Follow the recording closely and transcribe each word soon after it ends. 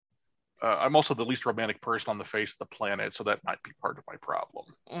I'm also the least romantic person on the face of the planet, so that might be part of my problem.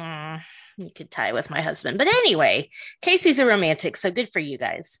 You could tie with my husband. But anyway, Casey's a romantic, so good for you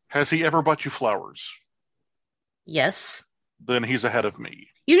guys. Has he ever bought you flowers? Yes. Then he's ahead of me.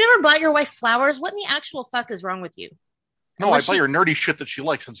 You never bought your wife flowers? What in the actual fuck is wrong with you? No, I buy her nerdy shit that she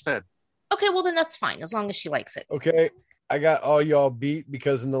likes instead. Okay, well then that's fine, as long as she likes it. Okay, I got all y'all beat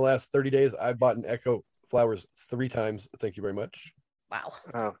because in the last 30 days, I bought an Echo flowers 3 times. Thank you very much. Wow.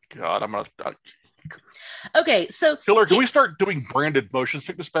 Oh, God, I'm going to... Okay, so... Killer, can we start doing branded motion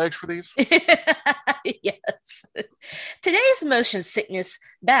sickness bags for these? Yes. Today's motion sickness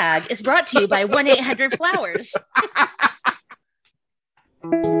bag is brought to you by 1-800-Flowers.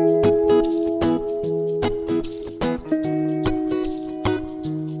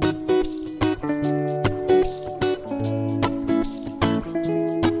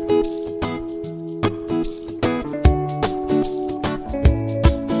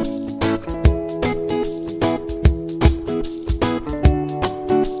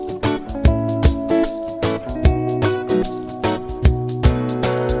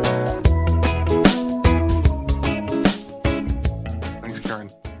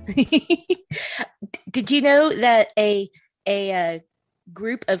 Did you know that a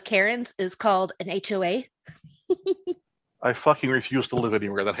group of Karens is called an HOA? I fucking refuse to live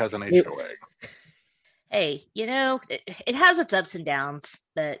anywhere that has an HOA. Hey, it has its ups and downs,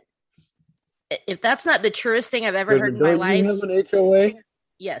 but if that's not the truest thing I've ever heard in my life. You have an HOA?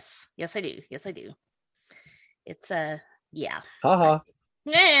 Yes, I do. It's yeah. Haha.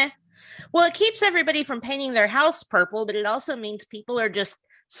 Yeah. Well, it keeps everybody from painting their house purple, but it also means people are just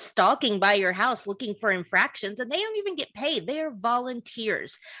stalking by your house looking for infractions, and they don't even get paid. They are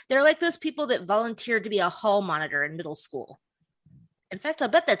volunteers. They're like those people that volunteered to be a hall monitor in middle school. In fact, I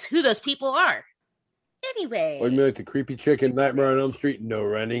bet that's who those people are. Anyway. Or like the creepy chick in Nightmare on Elm Street, no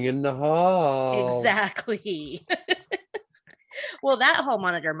running in the hall. Exactly. Well, that hall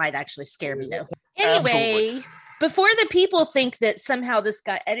monitor might actually scare me, though. Anyway. Absolutely. Before the people think that somehow this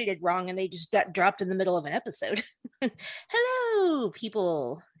got edited wrong and they just got dropped in the middle of an episode. Hello,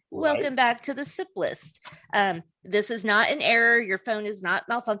 people. Right. Welcome back to the SIP list. This is not an error. Your phone is not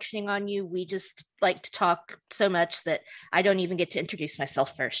malfunctioning on you. We just like to talk so much that I don't even get to introduce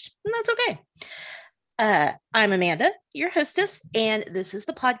myself first. And that's okay. I'm Amanda, your hostess, and this is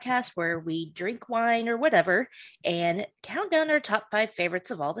the podcast where we drink wine or whatever and count down our top 5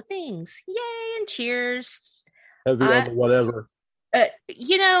 favorites of all the things. Yay and cheers. Heavy on the whatever.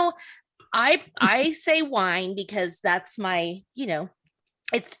 I say wine because that's my,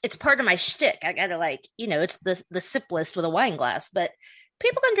 it's part of my shtick. I gotta it's the sip list with a wine glass, but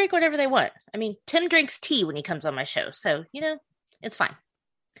people can drink whatever they want. I mean, Tim drinks tea when he comes on my show, so it's fine.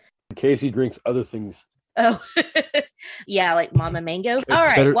 Casey drinks other things. Oh, yeah, like Mama Mango. All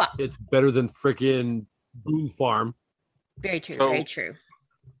right, it's better than frickin' Boone Farm. Very true. Very true.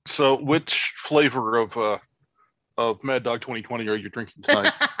 So, which flavor of Mad Dog 2020 are you drinking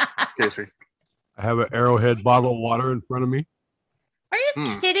tonight, Casey? I have an Arrowhead bottle of water in front of me. Are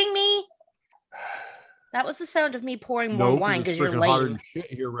you kidding me? That was the sound of me pouring more wine because you're lame. Hotter than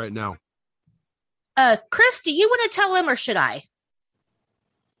shit here right now. Chris, do you want to tell him or should I?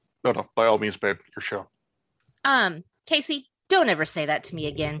 No, by all means, babe, your show. Casey, don't ever say that to me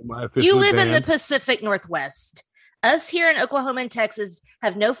again. You live in the Pacific Northwest. Us here in Oklahoma and Texas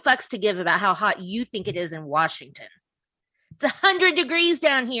have no fucks to give about how hot you think it is in Washington. It's 100 degrees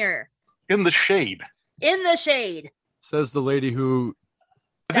down here. In the shade. In the shade. Says the lady who...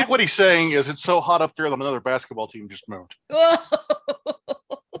 I think what he's saying is it's so hot up there that another basketball team just moved.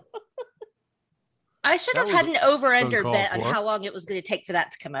 I should have had an over-under bet on how long it was going to take for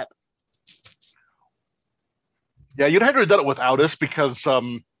that to come up. Yeah, you'd have to have done it without us because I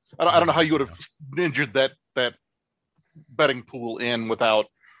don't know how you would have injured that betting pool in without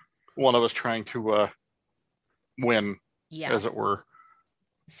one of us trying to win, as it were.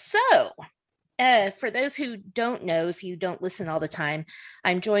 So, for those who don't know, if you don't listen all the time,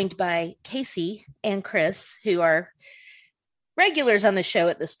 I'm joined by Casey and Chris, who are regulars on the show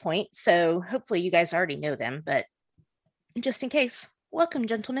at this point. So hopefully you guys already know them, but just in case, welcome,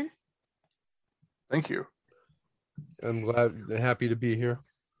 gentlemen. Thank you. I'm happy to be here.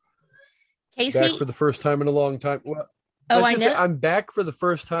 Casey, back for the first time in a long time. Well, I know. I'm back for the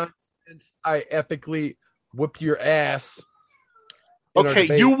first time since I epically whooped your ass.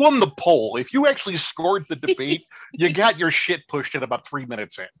 Okay, you won the poll. If you actually scored the debate, you got your shit pushed in about 3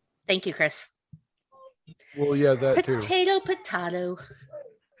 minutes in. Thank you, Chris. Well, yeah, that too. Potato.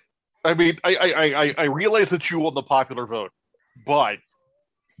 I mean, I realize that you won the popular vote, but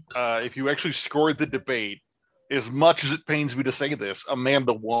if you actually scored the debate, as much as it pains me to say this,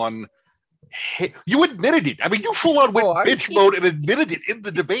 Amanda won You admitted it. I mean, you full on went Oh, bitch mode and admitted it in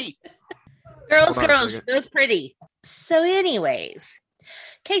the debate. Girls, Hold on a girls, second. you're both pretty. So, anyways,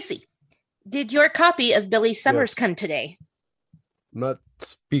 Casey, did your copy of Billy Summers come today? I'm not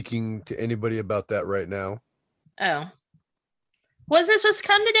speaking to anybody about that right now. Oh. Was this supposed to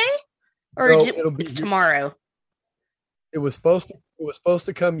come today? Or No, it's be tomorrow? It was supposed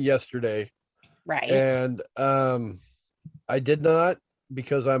to come yesterday. Right. And I did not,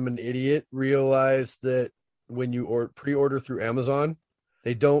 because I'm an idiot, realize that when you pre-order through Amazon,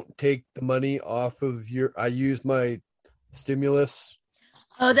 they don't take the money off of I used my stimulus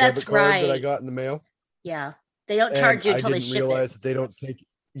that's debit card right. that I got in the mail. Yeah. They don't charge you I until they didn't ship realize it. that they don't take.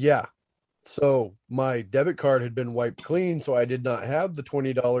 Yeah. So my debit card had been wiped clean, so I did not have the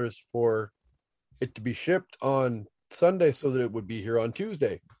 $20 for it to be shipped on Sunday so that it would be here on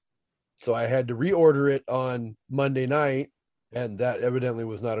Tuesday. So I had to reorder it on Monday night, and that evidently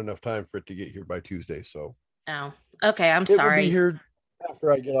was not enough time for it to get here by Tuesday. So Oh, okay. I'm it will sorry. be here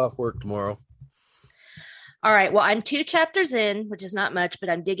after I get off work tomorrow. All right. Well, I'm 2 chapters in, which is not much, but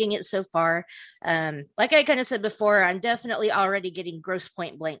I'm digging it so far. Like I kind of said before, I'm definitely already getting Grosse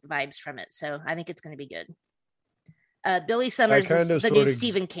Point Blank vibes from it. So I think it's going to be good. Billy Summers is the new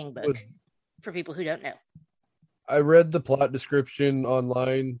Stephen King book, for people who don't know. I read the plot description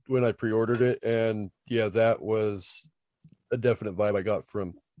online when I pre-ordered it, and yeah, that was a definite vibe I got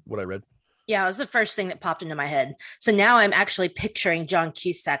from what I read. Yeah, it was the first thing that popped into my head. So now I'm actually picturing John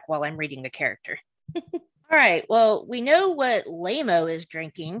Cusack while I'm reading the character. All right. Well, we know what Lamo is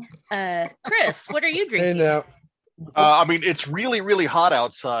drinking. Chris, what are you drinking? Hey, now. I mean, it's really, really hot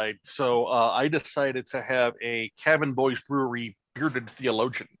outside, so I decided to have a Cabin Boys Brewery Bearded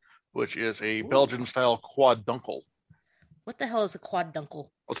Theologian, which is a Belgian-style quad dunkel. What the hell is a quad dunkel?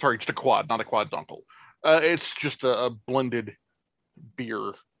 Oh, sorry, just a quad, not a quad dunkel. It's just a blended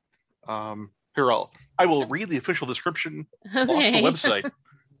beer. Here, I will read the official description off the website.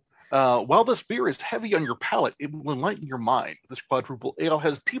 While this beer is heavy on your palate, it will enlighten your mind. This quadruple ale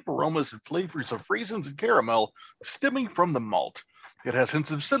has deep aromas and flavors of raisins and caramel stemming from the malt. It has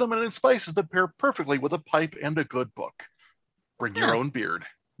hints of cinnamon and spices that pair perfectly with a pipe and a good book. Bring your own beard.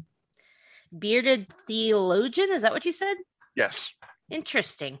 Bearded Theologian? Is that what you said? Yes.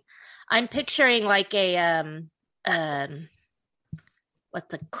 Interesting. I'm picturing like a what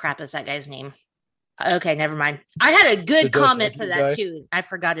the crap is that guy's name? Okay, never mind. I had a good comment for that too. I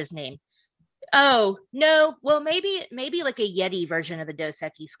forgot his name. Oh, no. Well, maybe like a Yeti version of the Dos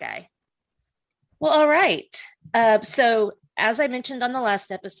Equis guy. Well, all right. So as I mentioned on the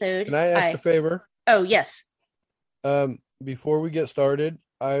last episode, can I ask a favor? Oh, yes. Before we get started,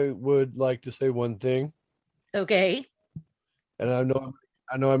 I would like to say one thing. Okay. And I know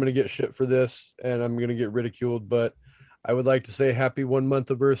I'm going to get shit for this, and I'm going to get ridiculed, but I would like to say happy 1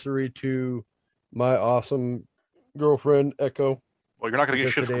 month anniversary to my awesome girlfriend, Echo. Well, you're not going to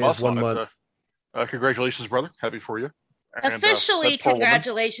get shit from us 1 month. Congratulations, brother. Happy for you. And, officially,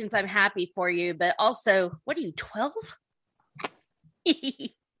 congratulations. I'm happy for you. But also, what are you, 12?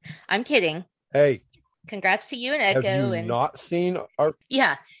 I'm kidding. Hey. Congrats to you and Echo. Have you not seen our...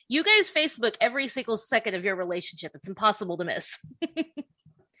 Yeah. You guys Facebook every single second of your relationship. It's impossible to miss.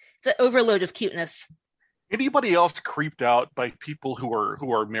 It's an overload of cuteness. Anybody else creeped out by people who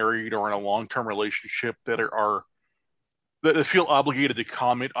are married or in a long-term relationship that feel obligated to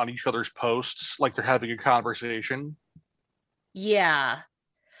comment on each other's posts like they're having a conversation? Yeah.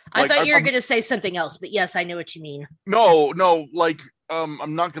 I thought you were going to say something else, but yes, I know what you mean. No, like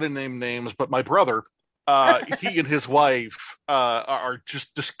I'm not going to name names, but my brother, he and his wife are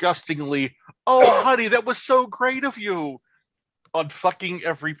just disgustingly, oh, honey, that was so great of you, on fucking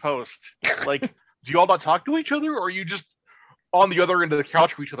every post. Like, do you all not talk to each other, or are you just on the other end of the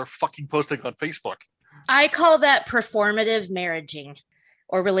couch with each other fucking posting on Facebook? I call that performative marriaging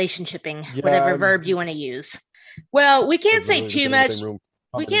or relationshiping, whatever verb you want to use. Well, we can't say too much.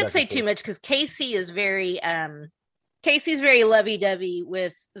 We can't say too much because Casey is Casey's very lovey-dovey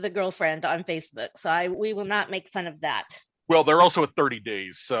with the girlfriend on Facebook, so we will not make fun of that. Well, they're also at 30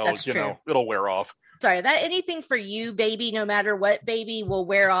 days, so that's you true. know it'll wear off. Sorry, that anything for you, baby, no matter what, baby, will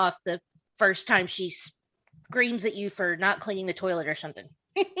wear off the first time she screams at you for not cleaning the toilet or something.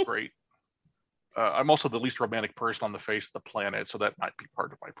 Great. I'm also the least romantic person on the face of the planet, so that might be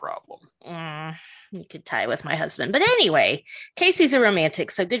part of my problem. You could tie with my husband. But anyway, Casey's a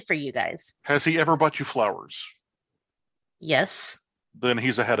romantic, so good for you guys. Has he ever bought you flowers? Yes. Then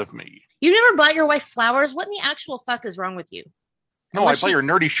he's ahead of me. You never bought your wife flowers? What in the actual fuck is wrong with you? No, I buy her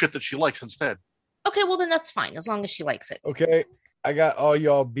nerdy shit that she likes instead. Okay, well then that's fine, as long as she likes it. Okay, I got all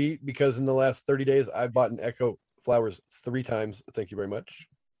y'all beat because in the last 30 days, I bought an Echo flowers 3 times. Thank you very much.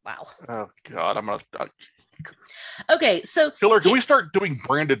 Wow. Oh God, I'm gonna. Okay, so Killer, can we start doing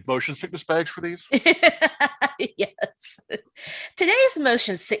branded motion sickness bags for these? yes. Today's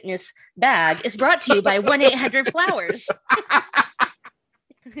motion sickness bag is brought to you by 1-800-Flowers.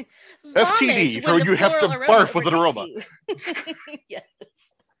 FTD, for when you have to barf with an aroma. Yes.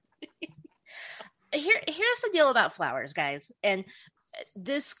 Here's the deal about flowers, guys. And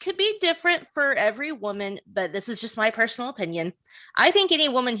this could be different for every woman, but this is just my personal opinion. I think any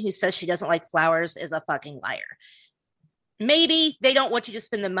woman who says she doesn't like flowers is a fucking liar. Maybe they don't want you to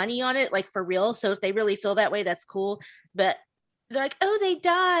spend the money on it, like for real. So if they really feel that way, that's cool. But they're like, oh, they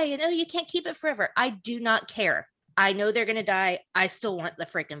die. And oh, you can't keep it forever. I do not care. I know they're going to die. I still want the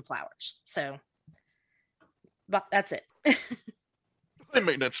freaking flowers. So, but that's it. High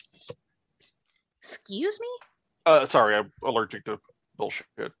maintenance. Excuse me? Sorry, I'm allergic to bullshit.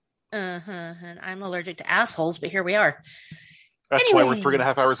 And I'm allergic to assholes, but here we are. That's why we're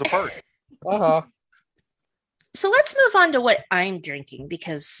 3.5 hours apart. So let's move on to what I'm drinking,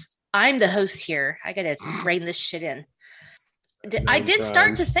 because I'm the host here. I got to rein this shit in. I did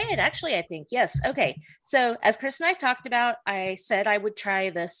start to say it, actually, I think. Yes. Okay. So as Chris and I talked about, I said I would try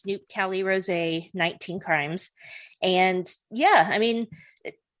the Snoop Cali Rosé 19 Crimes. And yeah, I mean,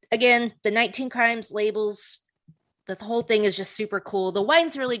 again, the 19 Crimes labels, the whole thing is just super cool. The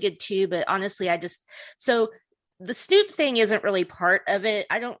wine's really good too, but honestly, so the Snoop thing isn't really part of it.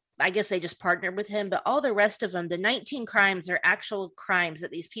 I guess they just partnered with him, but all the rest of them, the 19 crimes are actual crimes that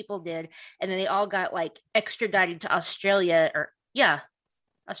these people did. And then they all got like extradited to Australia or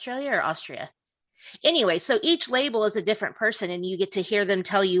Austria. Anyway, so each label is a different person and you get to hear them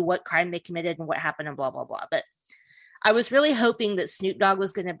tell you what crime they committed and what happened and blah, blah, blah. But I was really hoping that Snoop Dogg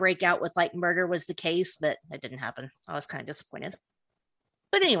was going to break out with like murder was the case, but it didn't happen. I was kind of disappointed.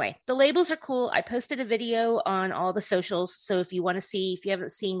 But anyway, the labels are cool. I posted a video on all the socials. So if you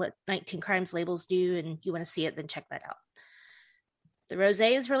haven't seen what 19 Crimes labels do and you want to see it, then check that out. The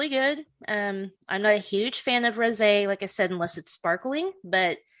rosé is really good. I'm not a huge fan of rosé, like I said, unless it's sparkling.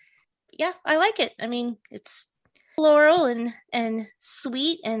 But yeah, I like it. I mean, it's floral and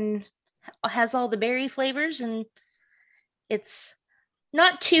sweet and has all the berry flavors. And it's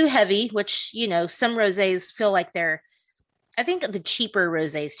not too heavy, which, some rosés feel like I think the cheaper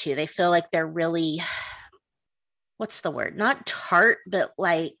rosés too, they feel like they're really, what's the word? Not tart, but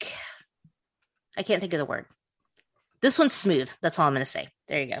like, I can't think of the word. This one's smooth. That's all I'm going to say.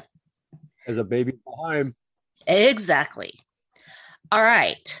 There you go. As a baby behind. Exactly. All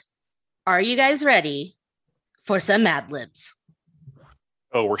right. Are you guys ready for some Mad Libs?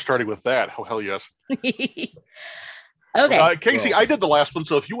 Oh, we're starting with that. Oh, hell yes. Okay. Casey, I did the last one,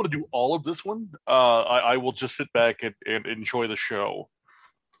 so if you want to do all of this one, I will just sit back and enjoy the show.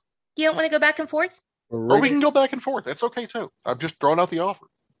 You don't want to go back and forth? Or we can go back and forth. That's okay, too. I'm just throwing out the offer.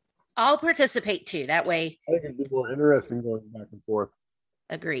 I'll participate, too. That way. I think it'd be more interesting going back and forth.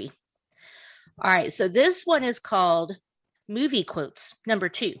 Agree. All right. So this one is called Movie Quotes number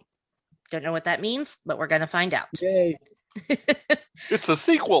 2. Don't know what that means, but we're going to find out. Yay. It's a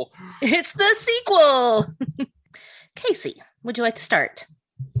sequel. It's the sequel. Casey, would you like to start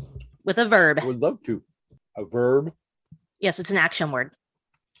with a verb? I would love to. A verb? Yes, it's an action word.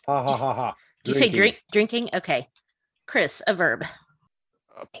 Ha ha ha ha. Did you say drinking? Okay. Chris, a verb.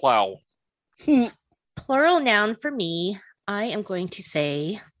 Plow. Plural noun for me, I am going to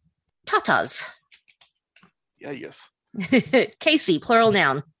say tatas. Yeah, yes. Casey, plural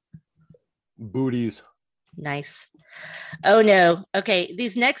noun. Booties. Nice. Oh no. Okay,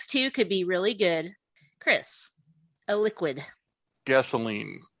 these next two could be really good. Chris, a liquid.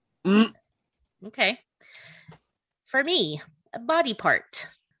 Gasoline. Okay. For me, a body part.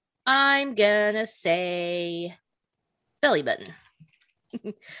 I'm gonna say belly button.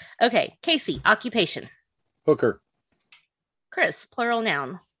 Okay, Casey, occupation. Hooker. Chris, plural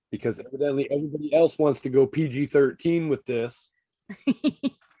noun. Because evidently everybody else wants to go PG-13 with this.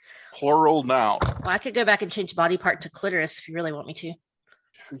 Plural noun. Well, I could go back and change body part to clitoris if you really want me to.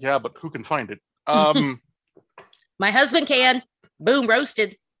 Yeah, but who can find it? My husband can. Boom,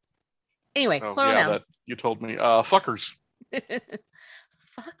 roasted. Anyway, plural noun. That you told me. Fuckers.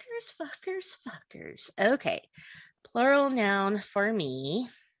 Fuckers. Okay. Plural noun for me.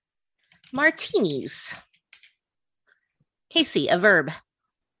 Martinis. Casey, a verb.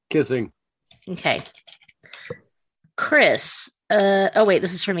 Kissing. Okay. Chris. Oh wait,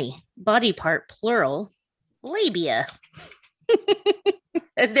 this is for me. Body part, plural. Labia.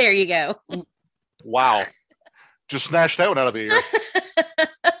 There you go. Wow. Just snatched that one out of the air.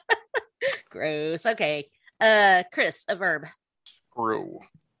 Gross. Okay. Chris, a verb. Screw.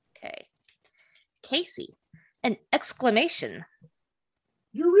 Okay. Casey, an exclamation.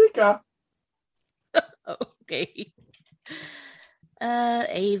 You're Eureka. Okay.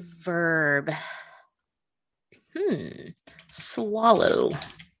 A verb. Swallow.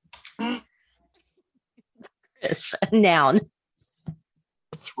 Yes, a noun.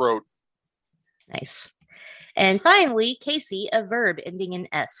 Throat. Nice. And finally, Casey, a verb ending in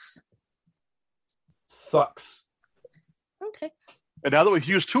S. Sucks. Okay. And now that we've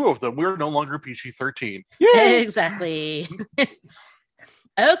used two of them, we're no longer PG-13. Exactly.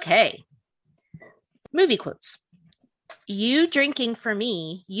 Okay. Movie quotes. You drinking for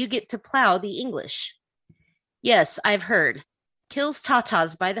me, you get to plow the English. Yes, I've heard. Kills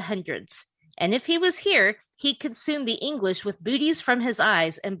tatas by the hundreds. And if he was here, he'd consume the English with booties from his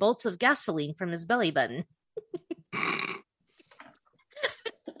eyes and bolts of gasoline from his belly button.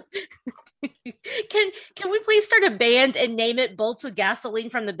 Can we please start a band and name it Bolts of Gasoline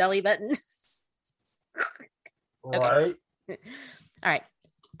from the Belly Button? Right. All right.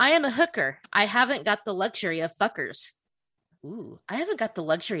 I am a hooker. I haven't got the luxury of fuckers. Ooh, I haven't got the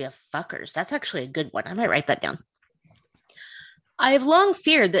luxury of fuckers. That's actually a good one. I might write that down. I have long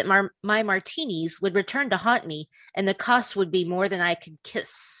feared that my martinis would return to haunt me, and the cost would be more than I could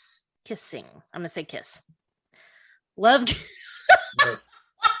kiss. Kissing. I'm going to say kiss. Love.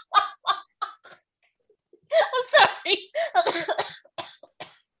 I'm sorry.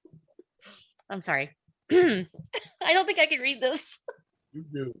 I'm sorry. I don't think I can read this. You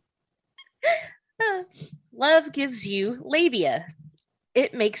do. Love gives you labia.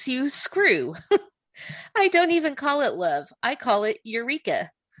 It makes you screw. I don't even call it love. I call it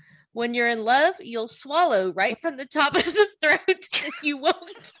eureka. When you're in love, you'll swallow right from the top of the throat and you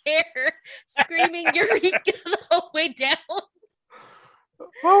won't care, screaming eureka the whole way down.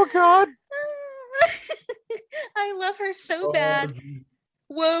 Oh, God. I love her so bad.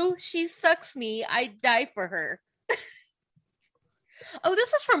 Whoa, she sucks me. I'd die for her. Oh,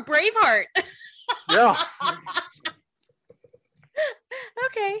 this is from Braveheart. Yeah.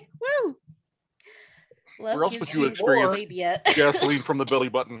 Okay. Woo. Love Where else gives would you experience labia. gasoline from the belly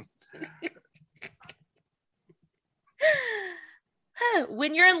button?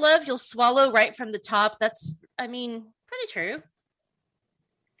 When you're in love, you'll swallow right from the top. That's, pretty true.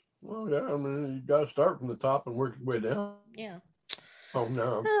 Well, yeah, you got to start from the top and work your way down. Yeah. Oh,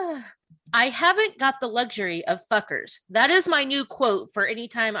 no. I haven't got the luxury of fuckers. That is my new quote for any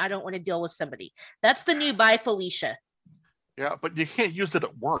time I don't want to deal with somebody. That's the new by Felicia. Yeah, but you can't use it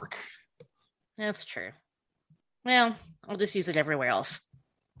at work. That's true. Well, I'll just use it everywhere else.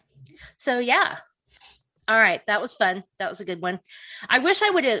 So yeah. All right, that was fun. That was a good one. I wish I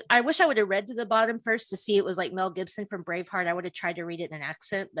would have read to the bottom first to see it was like Mel Gibson from Braveheart. I would have tried to read it in an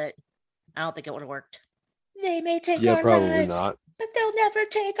accent, but I don't think it would have worked. They may take our probably lives, not. but they'll never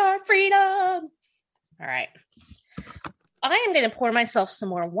take our freedom. All right. I am going to pour myself some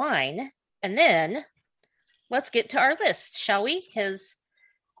more wine, and then let's get to our list, shall we? Because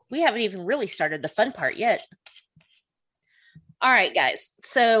we haven't even really started the fun part yet. All right, guys.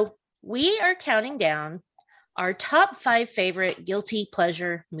 So we are counting down our top 5 favorite guilty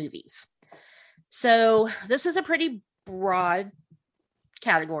pleasure movies. So this is a pretty broad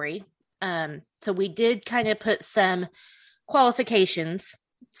category. So we did kind of put some qualifications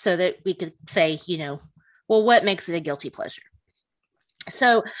so that we could say, well, what makes it a guilty pleasure?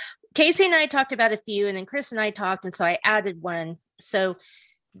 So Casey and I talked about a few, and then Chris and I talked, and so I added one. So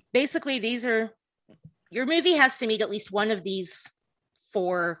basically, these are, your movie has to meet at least one of these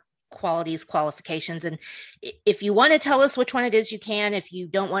 4 qualifications. And if you want to tell us which one it is, you can. If you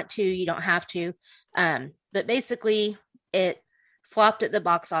don't want to, you don't have to. But basically, it flopped at the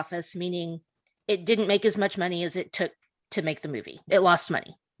box office, meaning it didn't make as much money as it took to make the movie. It lost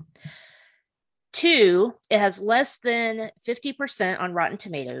money. 2, it has less than 50% on Rotten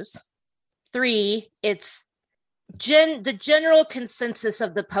Tomatoes. 3, it's the general consensus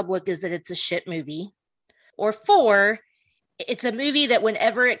of the public is that it's a shit movie. Or 4, it's a movie that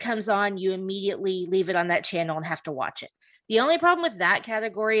whenever it comes on, you immediately leave it on that channel and have to watch it. The only problem with that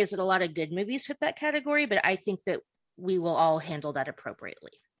category is that a lot of good movies fit that category, but I think that we will all handle that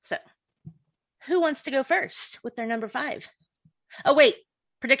appropriately. So who wants to go first with their number 5? Oh, wait,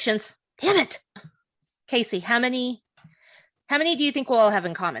 predictions. Damn it. Casey, how many do you think we'll all have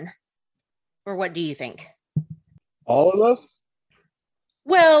in common? Or what do you think? All of us?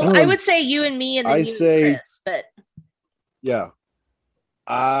 Well, I would say you and me and then you and Chris, but yeah.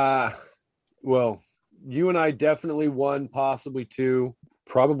 Well, you and I definitely 1, possibly 2,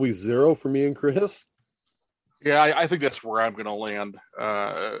 probably 0 for me and Chris. Yeah, I think that's where I'm going to land.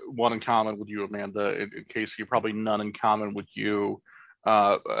 1 in common with you, Amanda. In Casey, probably none in common with you.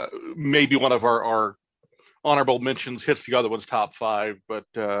 Maybe one of our honorable mentions hits the other one's top 5, but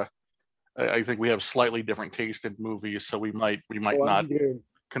I think we have slightly different taste in movies, so we might not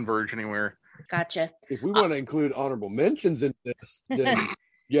converge anywhere. Gotcha. If we want to include honorable mentions in this, then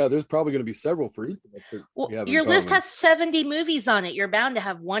yeah, there's probably going to be several for each of us. Well, your list has 70 movies on it. You're bound to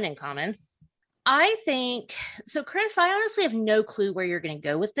have one in common. I think so. Chris, I honestly have no clue where you're going to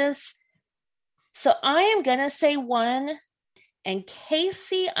go with this. So I am going to say 1. And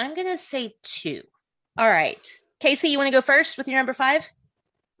Casey, I'm going to say 2. All right. Casey, you want to go first with your number 5?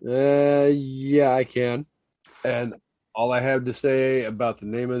 Yeah, I can. And all I have to say about the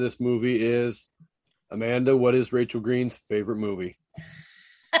name of this movie is, Amanda, what is Rachel Green's favorite movie?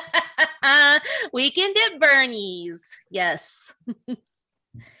 Weekend at Bernie's. Yes.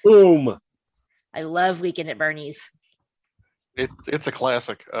 Boom. I love Weekend at Bernie's. It's a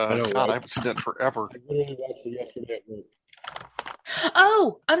classic. God, I haven't seen that in forever. I literally watched it yesterday at work.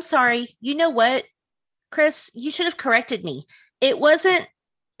 Oh, I'm sorry. You know what, Chris? You should have corrected me. It wasn't,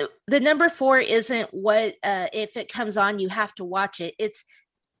 the number 4 isn't what, if it comes on, you have to watch it. It's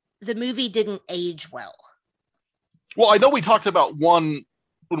the movie didn't age well. Well, I know we talked about one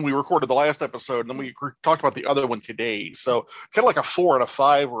when we recorded the last episode, and then we talked about the other one today. So kind of like a 4 and a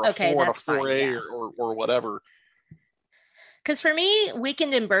 5 or a 4 and a 4A fine, yeah. or whatever. Because for me,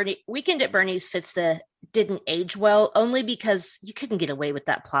 Weekend at Bernie's fits the didn't age well, only because you couldn't get away with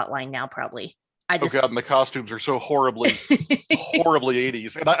that plot line now, probably. Oh God, and the costumes are so horribly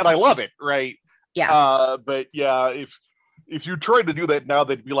 80s, and I love it, right? Yeah. But yeah, if you tried to do that now,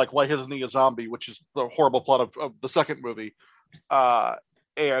 they'd be like, "Why isn't he a zombie?" Which is the horrible plot of the second movie,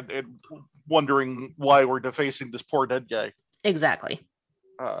 and wondering why we're defacing this poor dead guy. Exactly.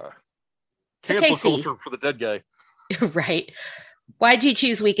 Cancel culture for the dead guy. Right. Why'd you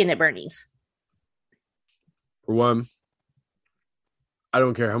choose Weekend at Bernie's? For one, I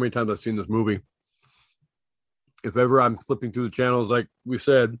don't care how many times I've seen this movie. If ever I'm flipping through the channels, like we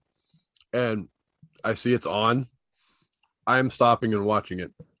said, and I see it's on, I'm stopping and watching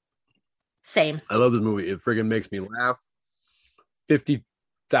it. Same. I love this movie. It friggin' makes me laugh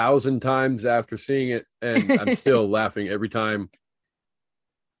 50,000 times after seeing it, and I'm still laughing every time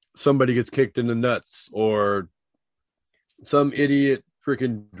somebody gets kicked in the nuts or some idiot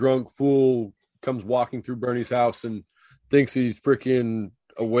freaking drunk fool comes walking through Bernie's house and thinks he's freaking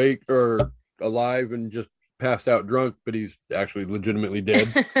awake or alive and just passed out drunk, but he's actually legitimately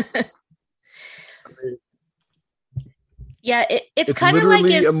dead. Yeah, it's kind of like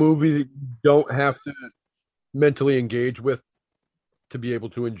a movie that you don't have to mentally engage with to be able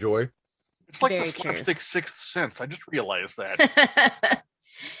to enjoy. It's like the slapstick Sixth Sense. I just realized that.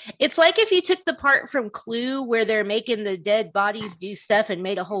 It's like if you took the part from Clue where they're making the dead bodies do stuff and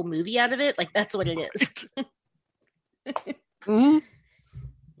made a whole movie out of it. Like, that's what it is. Mm-hmm.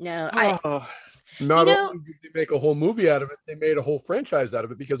 No, not only did they make a whole movie out of it, they made a whole franchise out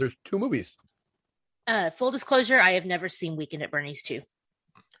of it because there's 2 movies. Full disclosure, I have never seen Weekend at Bernie's 2.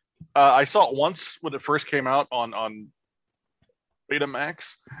 I saw it once when it first came out on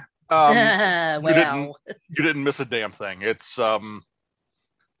Betamax. Wow. You didn't miss a damn thing. It's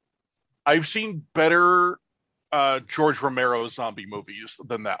I've seen better George Romero zombie movies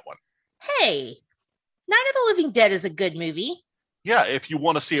than that one. Hey, Night of the Living Dead is a good movie. Yeah, if you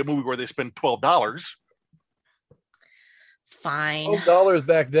want to see a movie where they spend $12. Fine. $12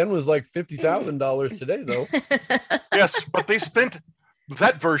 back then was like $50,000 today, though. Yes, but they spent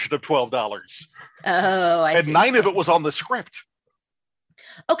that version of $12. Oh, I see. And 9 of it was on the script.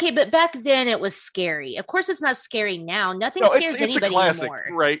 Okay, but back then it was scary. Of course, it's not scary now. Nothing scares anybody a classic, anymore.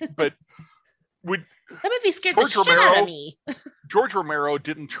 Right? But that movie scared the shit out of me. George Romero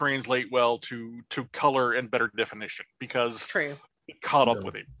didn't translate well to color and better definition because it caught up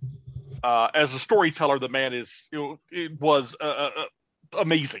with him. As a storyteller, the man was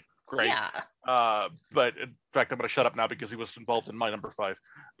amazing, right? Yeah. But in fact, I'm going to shut up now because he was involved in my number 5,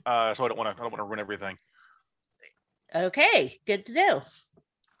 so I don't want to ruin everything. Okay, good to know.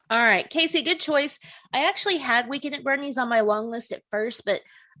 All right, Casey, good choice. I actually had Weekend at Bernie's on my long list at first, but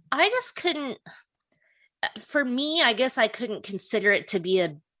I just couldn't. For me, I guess I couldn't consider it to be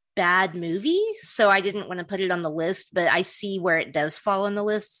a bad movie, so I didn't want to put it on the list. But I see where it does fall on the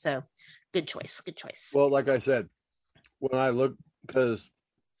list, so good choice. Good choice. Well, like I said, when I look, because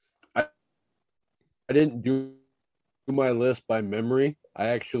I didn't do my list by memory, I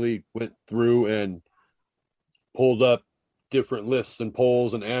actually went through and pulled up different lists and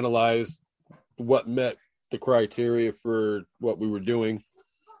polls and analyzed what met the criteria for what we were doing.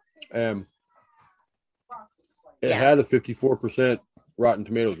 It had a 54% Rotten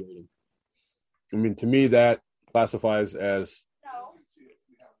Tomatoes rating. I mean, to me, that classifies as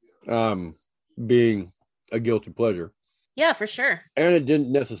being a guilty pleasure. Yeah, for sure. And it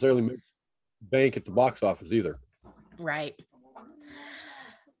didn't necessarily make bank at the box office either. Right.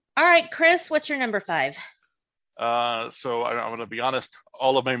 All right, Chris, what's your number 5? So I'm going to be honest.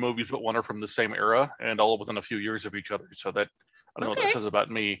 All of my movies but one are from the same era, and all within a few years of each other. So that I don't know what that says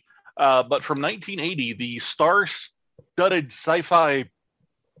about me. But from 1980, the star-studded sci-fi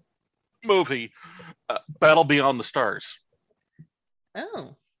movie Battle Beyond the Stars.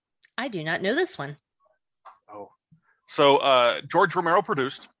 Oh, I do not know this one. Oh, so George Romero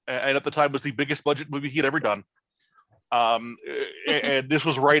produced, and at the time was the biggest budget movie he had ever done. And this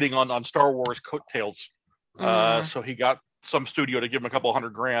was writing on Star Wars coattails. So he got some studio to give him a couple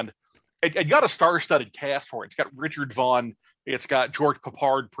 $100,000. It got a star-studded cast for it. It's got Richard Vaughn. It's got George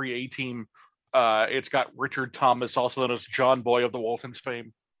Peppard, pre-A-Team. It's got Richard Thomas, also known as John Boy of the Waltons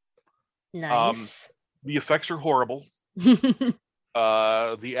fame. Nice. The effects are horrible. The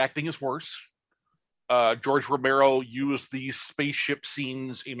acting is worse. George Romero used these spaceship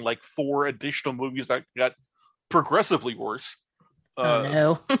scenes in like 4 additional movies that got progressively worse. Oh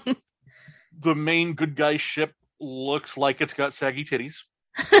no. The main good guy ship looks like it's got saggy titties.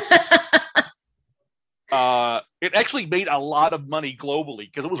 It actually made a lot of money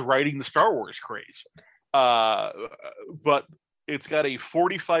globally because it was riding the Star Wars craze. But it's got a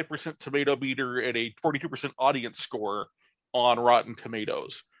 45% tomato meter and a 42% audience score on Rotten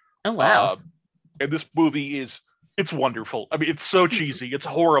Tomatoes. Oh, wow. And this movie it's wonderful. I mean, it's so cheesy. It's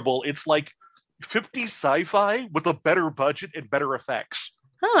horrible. It's like 50 sci-fi with a better budget and better effects.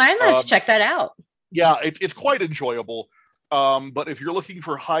 Oh, I'm going to check that out. Yeah, it's quite enjoyable. But if you're looking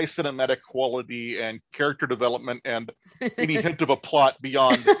for high cinematic quality and character development and any hint of a plot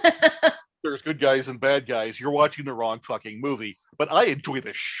beyond there's good guys and bad guys, you're watching the wrong fucking movie. But I enjoy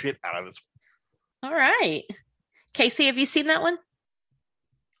the shit out of this. All right. Casey, have you seen that one?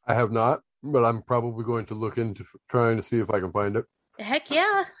 I have not, but I'm probably going to look into trying to see if I can find it. Heck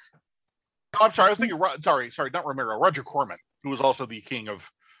yeah. Oh, I'm sorry. I was thinking, sorry, not Romero. Roger Corman, who was also the king of.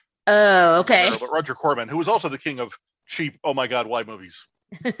 Oh, okay. Romero, but Roger Corman, who was also the king of cheap, oh my God, why movies?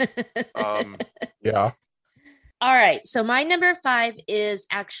 Yeah. All right. So my number 5 is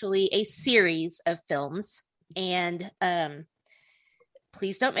actually a series of films. And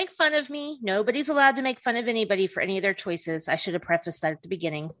please don't make fun of me. Nobody's allowed to make fun of anybody for any of their choices. I should have prefaced that at the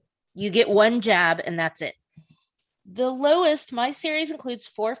beginning. You get one jab and that's it. The lowest, my series includes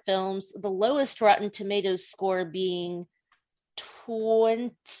 4 films. The lowest Rotten Tomatoes score being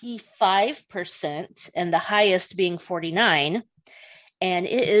 25% and the highest being 49%. And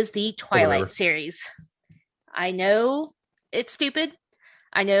it is the Twilight series. I know it's stupid.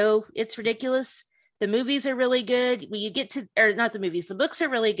 I know it's ridiculous. The movies are really good. When you get to, or not the movies, the books are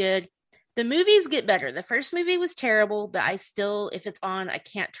really good. The movies get better. The first movie was terrible, but I still, if it's on, I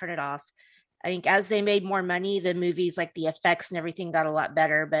can't turn it off. I think as they made more money, the movies, like the effects and everything, got a lot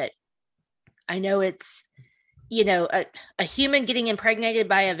better. But I know it's, you know, a human getting impregnated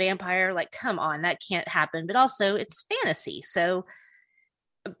by a vampire. Like, come on, that can't happen. But also, it's fantasy. So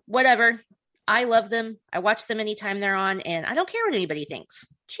whatever. I love them. I watch them anytime they're on, and I don't care what anybody thinks.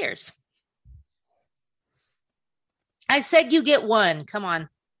 Cheers. I said you get one. Come on.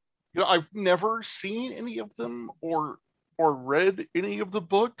 You know, I've never seen any of them or read any of the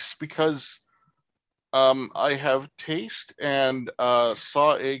books because I have taste and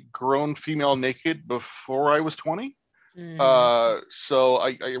saw a grown female naked before I was 20. So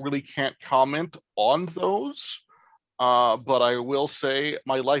I really can't comment on those. But I will say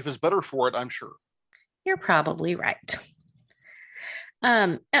my life is better for it, I'm sure. You're probably right.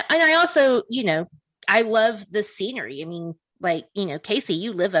 And I also, you know, I love the scenery. I mean, like, you know, Casey,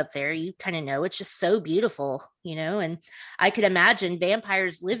 you live up there. You kind of know it's just so beautiful, you know, and I could imagine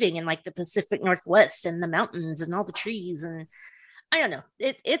vampires living in like the Pacific Northwest and the mountains and all the trees. And I don't know.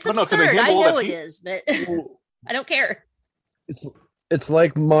 It's absurd. I know it is, but I don't care. It's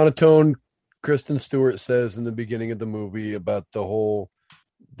like monotone. Kristen Stewart says in the beginning of the movie about the whole,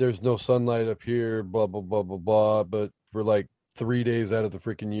 there's no sunlight up here, blah, blah, blah, blah, blah. But for like 3 days out of the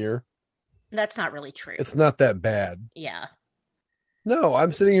freaking year. That's not really true. It's not that bad. Yeah. No,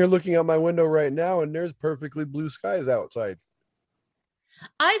 I'm sitting here looking out my window right now and there's perfectly blue skies outside.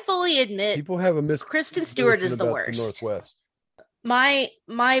 I fully admit people have a Kristen Stewart is the worst. The Northwest. My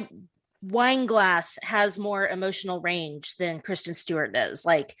wine glass has more emotional range than Kristen Stewart does.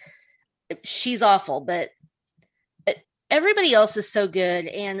 Like, she's awful, but everybody else is so good.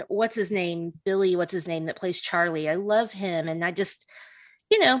 And what's his name that plays Charlie? I love him. And I just,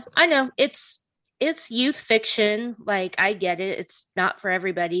 you know, I know it's youth fiction. Like, I get it. It's not for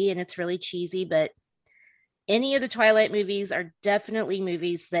everybody and it's really cheesy, but any of the Twilight movies are definitely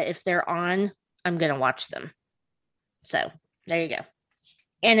movies that if they're on, I'm going to watch them. So there you go.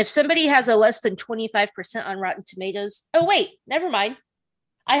 And if somebody has a less than 25% on Rotten Tomatoes, oh, wait, never mind.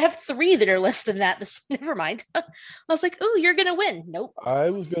 I have 3 that are less than that, but never mind. I was like, oh, you're going to win. Nope. I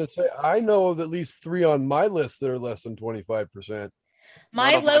was going to say, I know of at least 3 on my list that are less than 25%.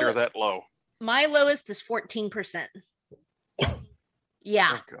 None are that low. My lowest is 14%.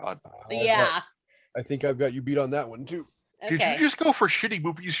 Yeah. Oh, God. Yeah. I think I've got you beat on that one, too. Okay. Did you just go for shitty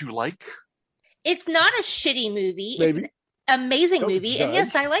movies you like? It's not a shitty movie. Maybe. It's an amazing movie. And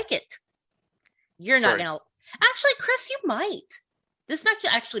yes, I like it. You're not going to. Actually, Chris, you might. This might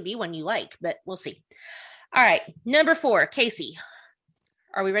actually be one you like, but we'll see. All right. Number 4, Casey.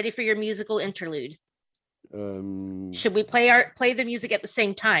 Are we ready for your musical interlude? Should we play the music at the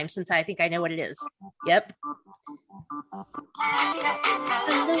same time, since I think I know what it is? Yep.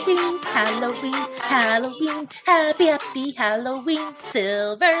 Halloween, Halloween, Halloween, happy, happy Halloween,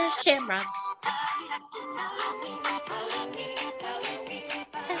 Silver Shamrock.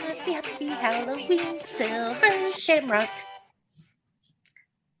 Happy, happy Halloween, Silver Shamrock.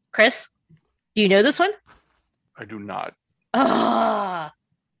 Chris, do you know this one? I do not. Ah.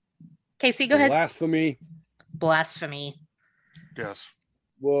 Casey, go ahead. Blasphemy. Yes.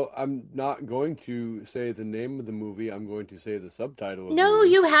 Well, I'm not going to say the name of the movie. I'm going to say the subtitle. No,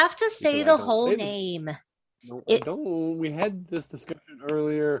 you have to say the whole name. No, I don't. We had this discussion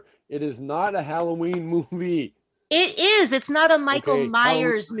earlier. It is not a Halloween movie. It is. It's not a Michael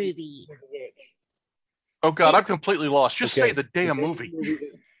Myers movie. Oh, God, I'm completely lost. Just say the damn movie.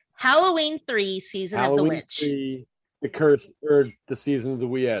 Halloween 3, Season of the Witch. 3, the Curse, or the Season of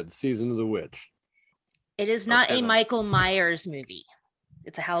the Season of the Witch. It is not a Michael Myers movie.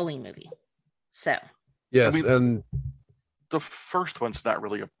 It's a Halloween movie. So. Yes, and the first one's not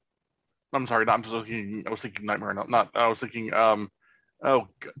really I'm sorry, I was thinking Nightmare. I was thinking,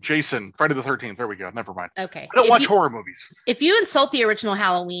 Jason, Friday the 13th. There we go. Never mind. Okay. I don't watch horror movies. If you insult the original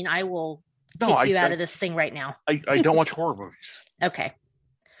Halloween, I will kick you out of this thing right now. I don't watch horror movies. Okay.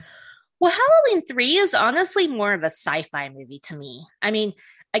 Well, Halloween 3 is honestly more of a sci-fi movie to me. I mean,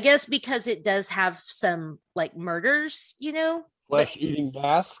 I guess because it does have some like murders, flesh-eating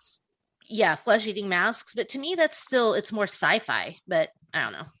masks. Yeah, flesh-eating masks. But to me, it's more sci-fi. But I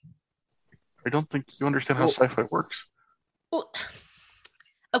don't know. I don't think you understand how sci-fi works. Well,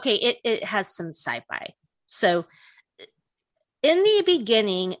 okay, it has some sci-fi. So in the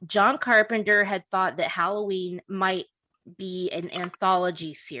beginning, John Carpenter had thought that Halloween might be an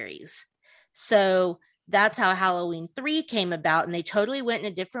anthology series. So that's how Halloween 3 came about, and they totally went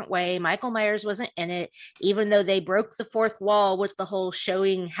in a different way. Michael Myers wasn't in it, even though they broke the fourth wall with the whole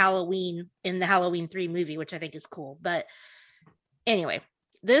showing Halloween in the Halloween 3 movie, which I think is cool. But anyway,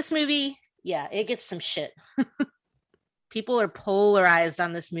 this movie, yeah, it gets some shit. People are polarized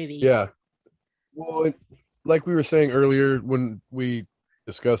on this movie. Yeah. Well, like we were saying earlier when we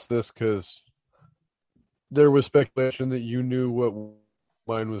discussed this, because there was speculation that you knew what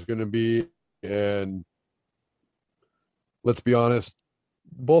mine was going to be. And let's be honest,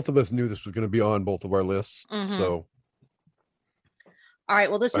 both of us knew this was going to be on both of our lists. Mm-hmm. So, all right.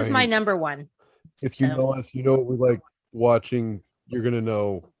 Well, this is my number 1. If you know us, you know what we like watching. You're going to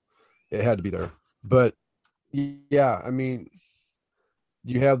know it had to be there. But yeah, I mean,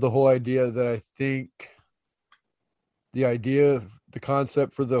 you have the whole idea that I think the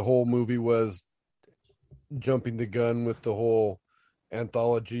concept for the whole movie was jumping the gun with the whole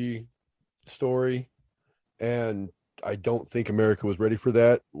anthology story, and I don't think America was ready for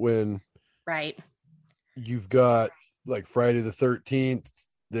that when you've got like Friday the 13th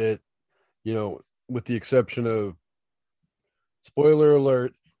that, with the exception of, spoiler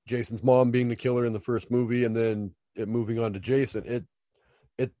alert, Jason's mom being the killer in the first movie, and then it moving on to Jason,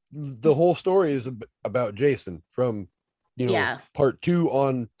 the whole story is about Jason from part 2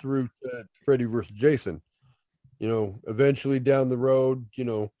 on through Freddy versus Jason. Eventually down the road,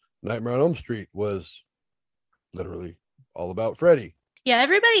 Nightmare on Elm Street was literally all about Freddy. Yeah,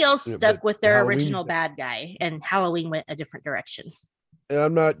 everybody else stuck with their original bad guy, and Halloween went a different direction. And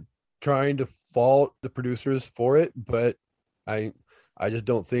I'm not trying to fault the producers for it, but I just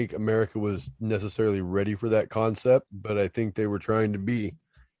don't think America was necessarily ready for that concept. But I think they were trying to be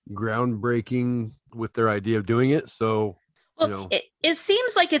groundbreaking with their idea of doing it. So, it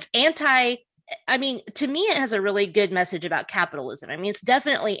seems like it's to me, it has a really good message about capitalism. I mean, it's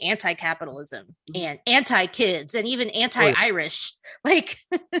definitely anti-capitalism and anti-kids and even anti-Irish.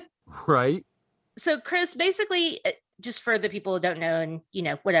 Right. So, Chris, basically, just for the people who don't know and,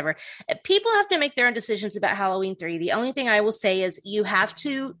 whatever, people have to make their own decisions about Halloween 3. The only thing I will say is you have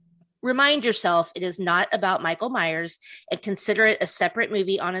to remind yourself it is not about Michael Myers, and consider it a separate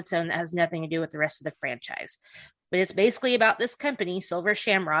movie on its own that has nothing to do with the rest of the franchise. But it's basically about this company, Silver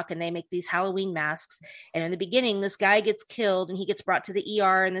Shamrock, and they make these Halloween masks. And in the beginning, this guy gets killed and he gets brought to the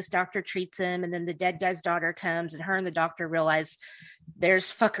ER and this doctor treats him. And then the dead guy's daughter comes and her and the doctor realize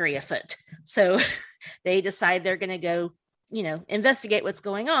there's fuckery afoot. So they decide they're going to go, investigate what's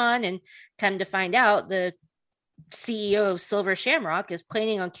going on, and come to find out the CEO of Silver Shamrock is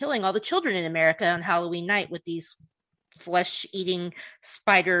planning on killing all the children in America on Halloween night with these flesh-eating,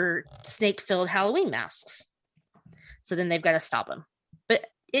 spider, snake-filled Halloween masks. So then they've got to stop him. But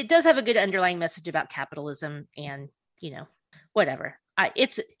it does have a good underlying message about capitalism and, whatever.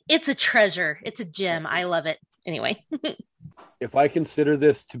 It's a treasure. It's a gem. I love it. Anyway. If I consider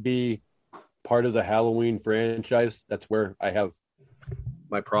this to be part of the Halloween franchise, that's where I have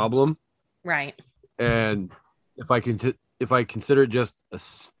my problem. Right. And if I consider it just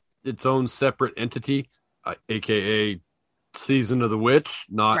its own separate entity, aka Season of the Witch,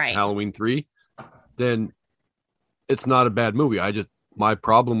 not Halloween 3, then it's not a bad movie. My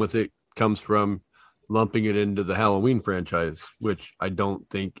problem with it comes from lumping it into the Halloween franchise, which I don't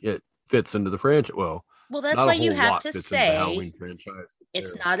think it fits into the franchise. Well, that's why you have to say Halloween franchise.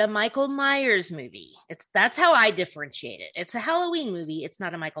 It's not a Michael Myers movie. That's how I differentiate it. It's a Halloween movie. It's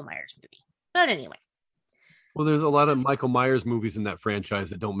not a Michael Myers movie. But anyway. Well, there's a lot of Michael Myers movies in that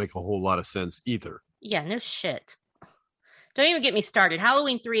franchise that don't make a whole lot of sense either. Yeah, no shit. Don't even get me started.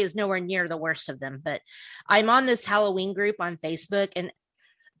 Halloween 3 is nowhere near the worst of them, but I'm on this Halloween group on Facebook and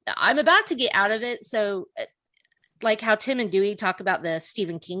I'm about to get out of it. So like how Tim and Dewey talk about the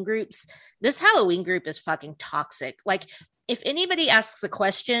Stephen King groups, this Halloween group is fucking toxic. Like if anybody asks a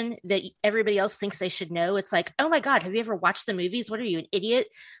question that everybody else thinks they should know, it's like, oh my God, have you ever watched the movies? What are you, an idiot?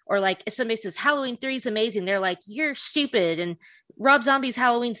 Or like if somebody says Halloween 3 is amazing, they're like, you're stupid. And Rob Zombie's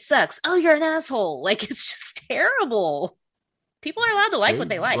Halloween sucks. Oh, you're an asshole. Like it's just terrible. People are allowed to like what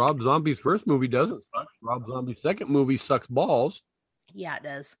they like. Rob Zombie's first movie doesn't suck. Rob Zombie's second movie sucks balls. Yeah, it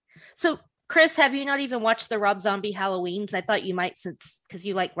does. So, Chris, have you not even watched the Rob Zombie Halloweens? I thought you might, because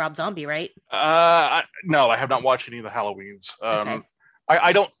you like Rob Zombie, right? No, I have not watched any of the Halloweens. Okay.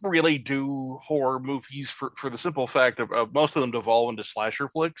 I don't really do horror movies for the simple fact of most of them devolve into slasher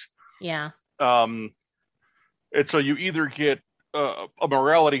flicks. Yeah. And so you either get a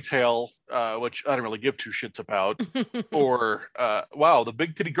morality tale, which I don't really give two shits about, or wow, the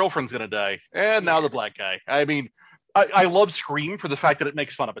big titty girlfriend's gonna die, and now the black guy. I mean, I love Scream for the fact that it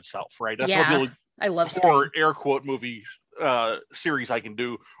makes fun of itself, right? That's what the I love horror air quote movie series I can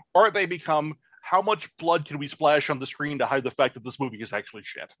do. Or they become, how much blood can we splash on the screen to hide the fact that this movie is actually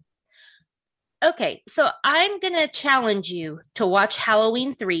shit? Okay, so I'm gonna challenge you to watch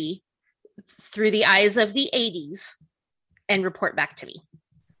Halloween 3 through the eyes of the 80s. And report back to me.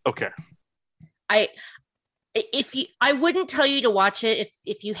 Okay. I wouldn't tell you to watch it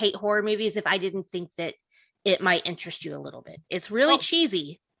if you hate horror movies if I didn't think that it might interest you a little bit. It's really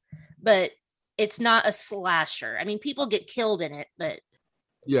cheesy, but it's not a slasher. I mean, people get killed in it, but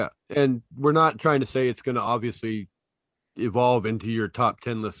yeah, and we're not trying to say it's going to obviously evolve into your top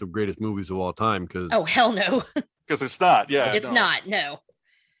 10 list of greatest movies of all time because hell no. Because it's not. Yeah, it's not. No.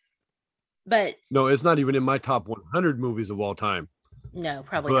 But no, it's not even in my top 100 movies of all time. No,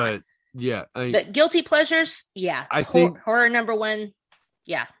 probably not. But yeah, but guilty pleasures, yeah. I think horror number one,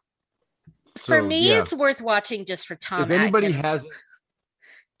 yeah. For me, it's worth watching just for Tom. If anybody Atkins. has,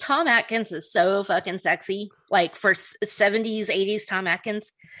 Tom Atkins is so fucking sexy. Like for 70s, 80s Tom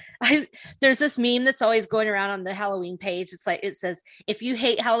Atkins. There's this meme that's always going around on the Halloween page. It's like it says, "If you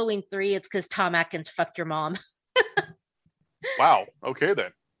hate Halloween 3, it's because Tom Atkins fucked your mom." Wow. Okay then.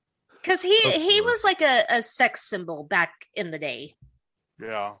 Because he was like a sex symbol back in the day.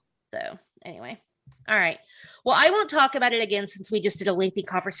 Yeah. So anyway. All right. Well, I won't talk about it again since we just did a lengthy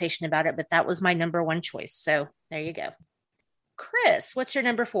conversation about it, but that was my number one choice. So there you go. Chris, what's your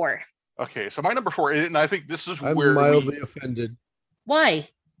number 4? Okay. So my number 4, and I think this is I'm where mildly offended. Why?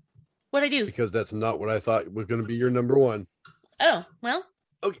 What'd I do? Because that's not what I thought was going to be your number 1. Oh, well.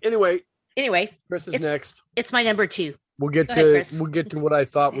 Okay. Anyway, Chris is next. It's my number 2. We'll get to what I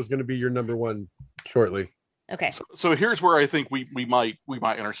thought was going to be your number 1 shortly. Okay. So here's where I think we might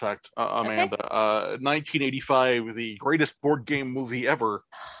intersect, Amanda. Okay. 1985, the greatest board game movie ever,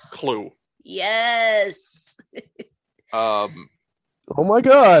 Clue. Yes. Oh my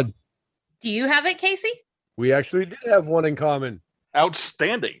God. Do you have it, Casey? We actually did have one in common.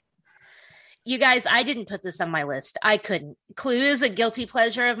 Outstanding. You guys, I didn't put this on my list. I couldn't. Clue is a guilty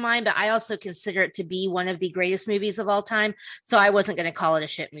pleasure of mine, but I also consider it to be one of the greatest movies of all time. So I wasn't going to call it a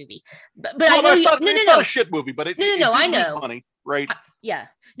shit movie. But I know it's not a shit movie, but it I know. funny. right? Yeah.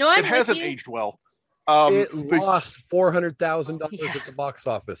 No, I'm it hasn't with you. aged well. It lost $400,000 at the box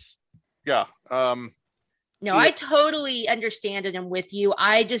office. Yeah. No, I totally understand it. I'm with you.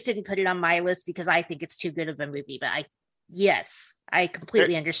 I just didn't put it on my list because I think it's too good of a movie. But I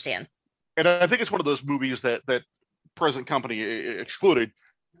completely understand. And I think it's one of those movies that present company excluded,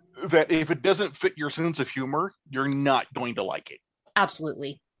 that if it doesn't fit your sense of humor, you're not going to like it.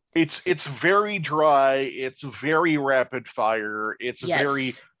 Absolutely. It's very dry. It's very rapid fire. It's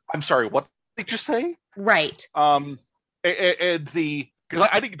very. I'm sorry. What did you say? Right. And because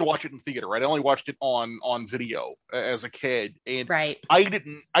I didn't get to watch it in theater, right? I only watched it on video as a kid, and right. I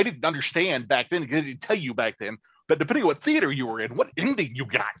didn't understand back then. Because I didn't tell you back then that depending on what theater you were in, what ending you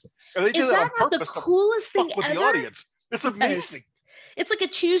got. And they Is that not the coolest thing with ever? The audience. It's amazing. It's like a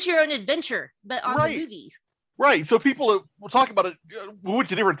choose your own adventure, but on the movies. Right. So people will talk about it. We went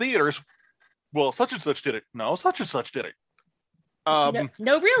to different theaters. Well, such and such did it. No, such and such did it.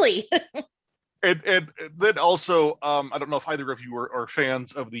 No, really. and then also, I don't know if either of you are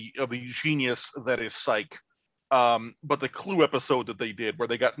fans of the genius that is Psych, but the Clue episode that they did, where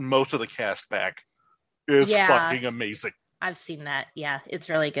they got most of the cast back, is fucking amazing. I've seen that. Yeah, it's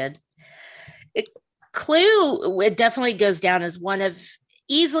really good. Clue, it definitely goes down as one of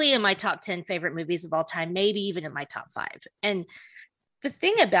easily in my top 10 favorite movies of all time, maybe even in my top 5. And the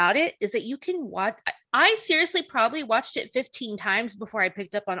thing about it is that you can watch. I seriously probably watched it 15 times before I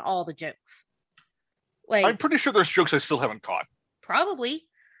picked up on all the jokes. Like, I'm pretty sure there's jokes I still haven't caught. Probably.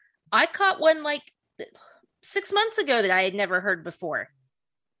 I caught one like 6 months ago that I had never heard before.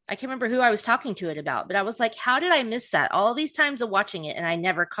 I can't remember who I was talking to it about, but I was like, how did I miss that? All these times of watching it, and I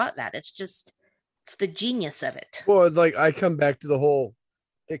never caught that. It's the genius of it. Well, it's like I come back to the whole,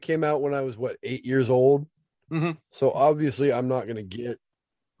 it came out when I was, 8 years old? Mm-hmm. So obviously I'm not going to get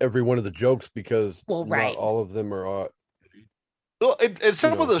every one of the jokes because not all of them are... Well, and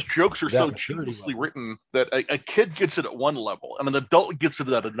some of those jokes are so geniusly written that a kid gets it at one level and an adult gets it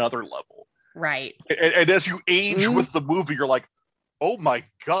at another level. Right. And as you age with the movie, you're like, oh my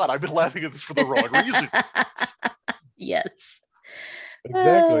God, I've been laughing at this for the wrong reason. Yes.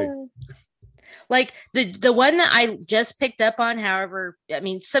 Exactly. Like the one that I just picked up on, however, I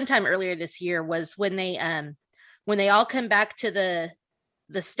mean, sometime earlier this year was when they all come back to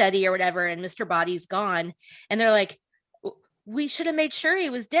the study or whatever, and Mr. Body's gone, and they're like, we should have made sure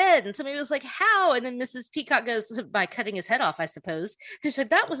he was dead. And somebody was like, how? And then Mrs. Peacock goes, by cutting his head off, I suppose. She said,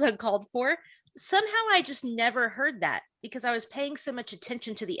 that was uncalled for. Somehow I just never heard that because I was paying so much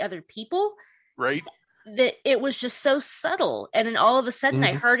attention to the other people. Right. That it was just so subtle. And then all of a sudden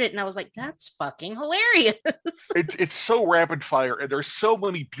I heard it and I was like, that's fucking hilarious. It's so rapid fire. And there's so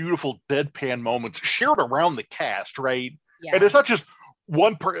many beautiful deadpan moments shared around the cast, right? Yeah. And it's not just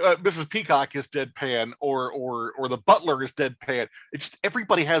one Mrs. Peacock is deadpan or the butler is deadpan. It's just,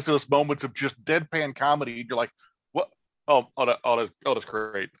 everybody has those moments of just deadpan comedy. And you're like, what? Oh, that's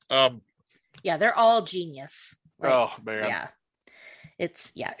great. Yeah, they're all genius. Like, oh man.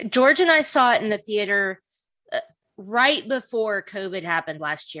 Yeah. George and I saw it in the theater right before COVID happened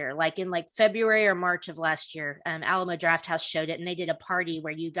last year, like in February or March of last year. Alamo Drafthouse showed it, and they did a party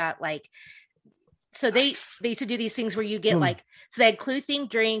where you got so they used to do these things where you get so they had Clue themed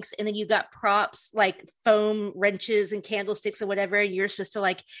drinks, and then you got props like foam wrenches and candlesticks or whatever, and you're supposed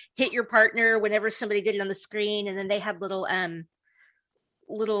to hit your partner whenever somebody did it on the screen. And then they had little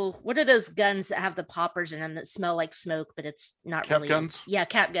what are those guns that have the poppers in them that smell like smoke, but it's not cap really guns? Yeah,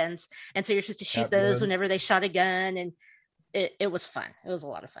 cap guns. And so you're supposed to shoot those whenever they shot a gun, and it was fun. It was a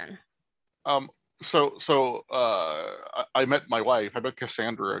lot of fun. So I met my wife. I met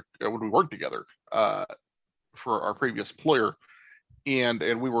Cassandra when we worked together for our previous employer, and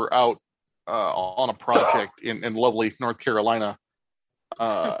we were out on a project in lovely North Carolina,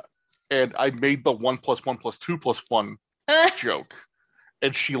 and I made the 1 + 1 + 2 + 1 joke,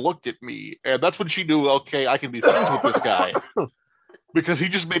 and she looked at me, and that's when she knew, okay, I can be friends with this guy because he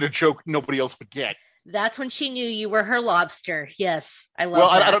just made a joke nobody else would get. That's when she knew you were her lobster. Yes, I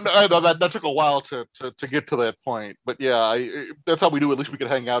love that. I don't know. I know that took a while to get to that point, but yeah, that's how we knew at least we could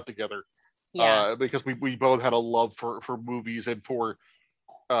hang out together. Yeah, because we both had a love for movies and for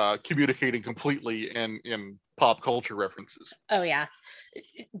communicating completely in pop culture references. Oh yeah,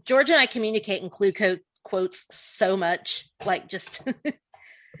 George and I communicate in Clue quotes so much. Just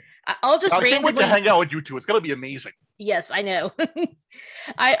I'll just randomly. I can't wait to hang out with you two. It's gonna be amazing. Yes, I know.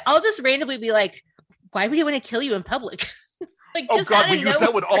 I'll just randomly be like, why would he want to kill you in public? Oh God, we use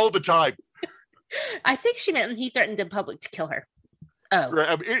that one all the time. I think she meant when he threatened in public to kill her. Oh, right.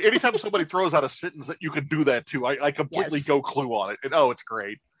 I mean, anytime somebody throws out a sentence that you can do that to, I completely go Clue on it, and it's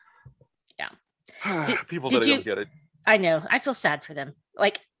great. Yeah. People that don't get it. I know. I feel sad for them.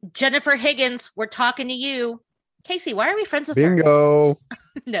 Like, Jennifer Higgins, we're talking to you. Casey, why are we friends with her? Bingo.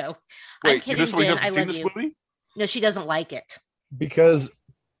 No. Wait, I'm kidding, Jen. I love you. Movie? No, she doesn't like it. Because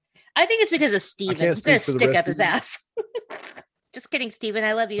I think it's because of Steven. He's going to stick up his ass. Just kidding, Steven.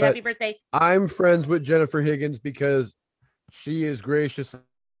 I love you. But happy birthday. I'm friends with Jennifer Higgins because she is graciously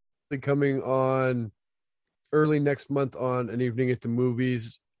coming on early next month on An Evening at the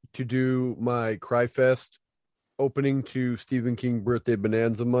Movies to do my Cry Fest opening to Stephen King Birthday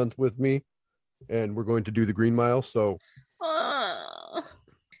Bonanza Month with me. And we're going to do the Green Mile. So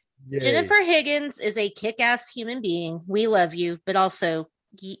Jennifer Higgins is a kick-ass human being. We love you, but also,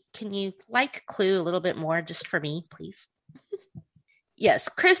 can you like Clue a little bit more just for me, please? Yes.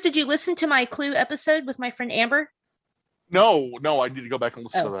 Chris, did you listen to my Clue episode with my friend Amber? No, I need to go back and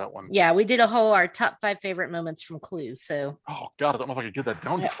listen to that one. Yeah, we did our top 5 favorite moments from Clue. So, oh God, I don't know if I could get that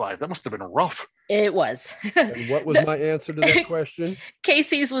down to 5. That must have been rough. It was. And what was my answer to that question?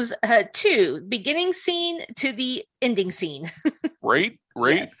 Casey's was 2, beginning scene to the ending scene. Right.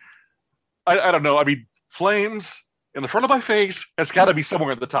 Yes. I don't know. I mean, flames in the front of my face has got to be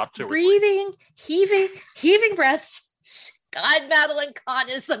somewhere in the top 2. Breathing, heaving breaths. God, Madeline Kahn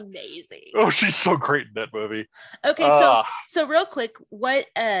is amazing. Oh, she's so great in that movie. Okay, so real quick,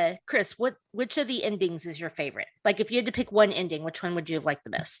 Chris, which of the endings is your favorite? Like, if you had to pick one ending, which one would you have liked the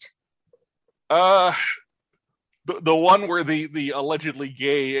best? The one where the allegedly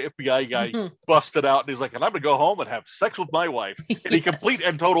gay FBI guy busted out and he's like, and I'm gonna go home and have sex with my wife. And he complete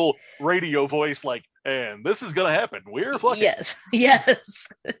and total radio voice, like, and this is gonna happen. We're fucking. Yes.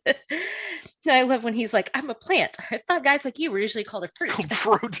 I love when he's like, I'm a plant. I thought guys like you were usually called a fruit.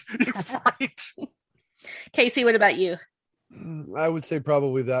 Fruit, right? Casey, what about you? I would say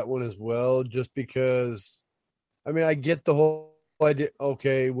probably that one as well, just because, I mean, I get the whole idea.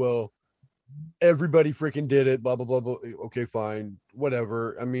 Okay, well, everybody freaking did it, blah, blah, blah, blah. Okay, fine,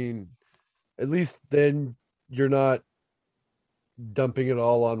 whatever. I mean, at least then you're not dumping it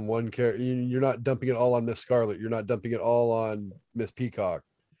all on one character. You're not dumping it all on Miss Scarlet. You're not dumping it all on Miss Peacock.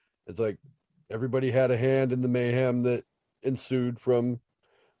 It's like everybody had a hand in the mayhem that ensued from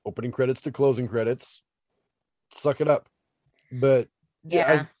opening credits to closing credits. Suck it up. But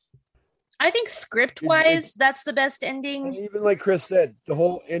yeah. I think script-wise, that's the best ending. And even like Chris said, the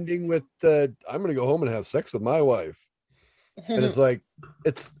whole ending with I'm going to go home and have sex with my wife. And it's like,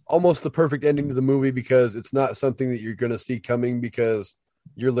 it's almost the perfect ending to the movie because it's not something that you're going to see coming because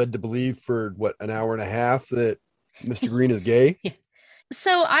you're led to believe for, an hour and a half that Mr. Green is gay.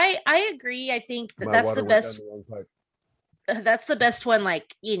 So I agree. I think that's the best. That's the best one,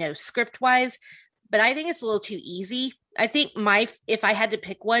 like, script-wise. But I think it's a little too easy. I think if I had to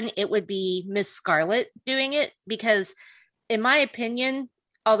pick one, it would be Miss Scarlet doing it because, in my opinion,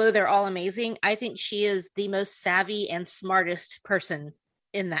 although they're all amazing, I think she is the most savvy and smartest person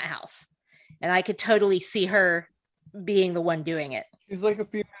in that house. And I could totally see her being the one doing it. She's like a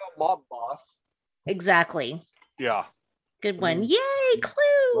female mob boss. Exactly. Yeah. Good one. Yay,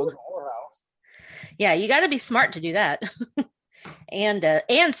 Clue. Yeah, you got to be smart to do that.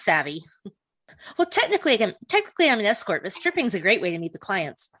 and savvy. Well, technically I'm an escort, but stripping's a great way to meet the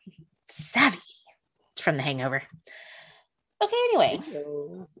clients. Savvy. It's from The Hangover. Okay, anyway.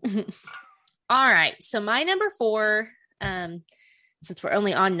 All right. So my number 4, since we're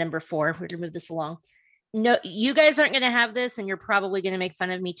only on number 4, we're going to move this along. No, you guys aren't going to have this, and you're probably going to make fun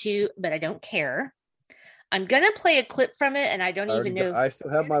of me too, but I don't care. I'm going to play a clip from it, and I don't even know. I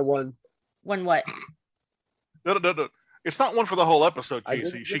still have my one. One what? No. It's not one for the whole episode, Casey.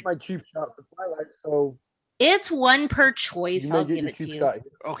 I didn't get my cheap shot for Twilight, so... It's one per choice. I'll give it to you. Shot.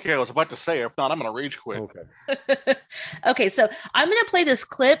 Okay, I was about to say, if not, I'm going to rage quit. Okay. Okay, so I'm going to play this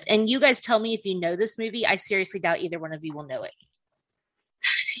clip, and you guys tell me if you know this movie. I seriously doubt either one of you will know it.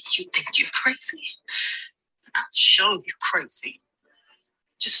 You think you're crazy? I'll show you crazy.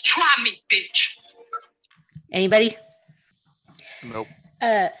 Just try me, bitch. Anybody? Nope.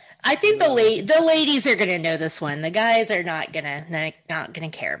 I think the ladies are gonna know this one. The guys are not gonna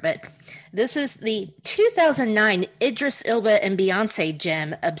care. But this is the 2009 Idris Elba and Beyonce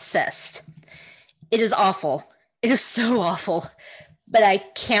gem Obsessed. It is awful. It is so awful, but I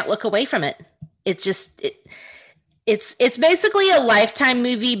can't look away from it. It's basically a Lifetime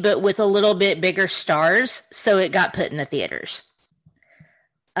movie, but with a little bit bigger stars. So it got put in the theaters.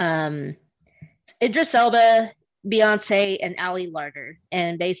 Idris Elba, Beyonce, and Ali Larter.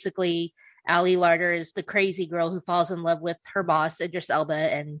 And basically, Ali Larter is the crazy girl who falls in love with her boss, Idris Elba,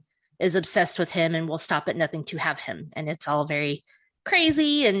 and is obsessed with him and will stop at nothing to have him. And it's all very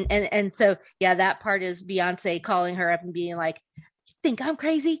crazy. And so, yeah, that part is Beyonce calling her up and being like, "You think I'm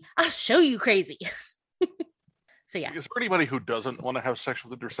crazy? I'll show you crazy." So yeah. Is there anybody who doesn't want to have sex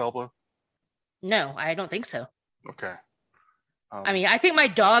with Idris Elba? No, I don't think so. Okay. I mean, I think my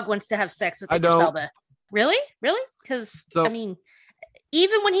dog wants to have sex with Idris Elba. Really? Because I mean,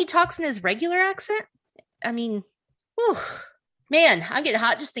 even when he talks in his regular accent, I mean, whew, man, I'm getting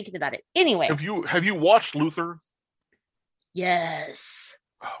hot just thinking about it. Anyway, have you watched Luther? Yes.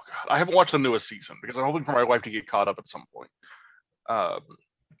 Oh God, I haven't watched the newest season because I'm hoping for my wife to get caught up at some point.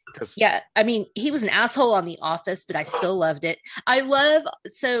 Yeah, I mean, he was an asshole on The Office, but I still loved it.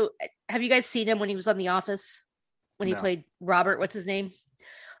 So have you guys seen him when he was on The Office? When he played Robert, what's his name?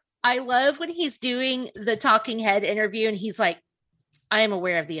 I love when he's doing the talking head interview and he's like, I am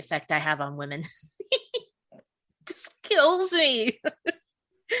aware of the effect I have on women. Just kills me.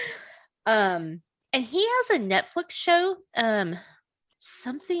 And he has a Netflix show,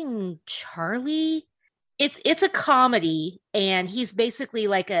 something Charlie. It's a comedy, and he's basically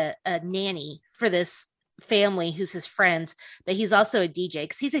like a nanny for this family who's his friends, but he's also a DJ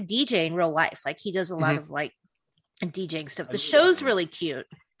because he's a DJ in real life. Like he does a lot of like DJing stuff. The show's really cute,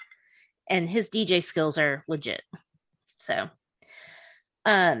 and his DJ skills are legit. So,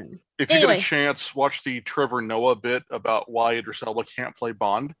 if you get a chance, watch the Trevor Noah bit about why Idris Elba can't play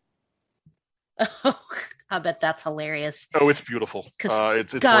Bond. Oh, I bet that's hilarious. Oh, it's beautiful.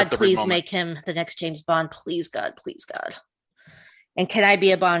 It's God, please make him the next James Bond. Please, God, please, God. And can I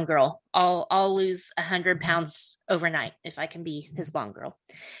be a Bond girl? I'll lose 100 pounds overnight if I can be his Bond girl.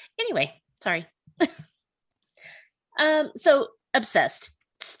 Anyway, sorry. So obsessed,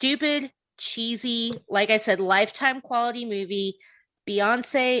 stupid, cheesy, like I said, lifetime quality movie.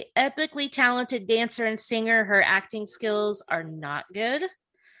 Beyonce, epically talented dancer and singer. Her acting skills are not good.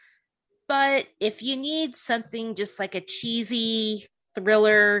 But if you need something just like a cheesy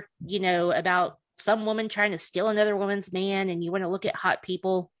thriller, about some woman trying to steal another woman's man, and you want to look at hot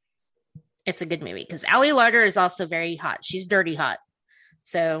people, it's a good movie. Because Ali Larter is also very hot. She's dirty hot.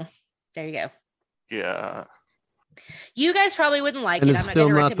 So there you go. Yeah. You guys probably wouldn't like it. I'm It's still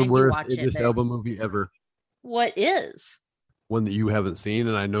not the worst Idris Elba movie ever. What is? One that you haven't seen,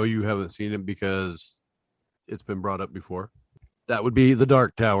 and I know you haven't seen it because it's been brought up before. That would be The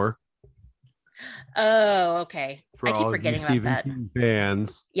Dark Tower. Oh, okay. For I keep forgetting about that. King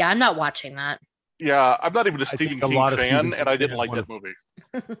fans. Yeah, I'm not watching that. Yeah, I'm not even a Stephen King fan, and I didn't like that movie.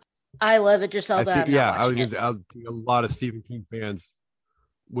 I love Idris Elba. I think a lot of Stephen King fans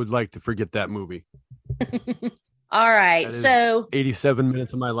would like to forget that movie. All right, so 87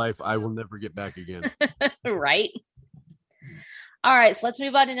 minutes of my life I will never get back again. Right. All right, so let's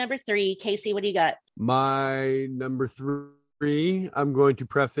move on to number 3. Casey, what do you got? My number 3, I'm going to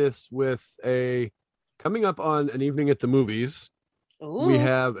preface with coming up on an evening at the movies. Ooh. We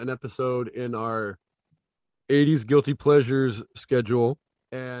have an episode in our 80s Guilty Pleasures schedule.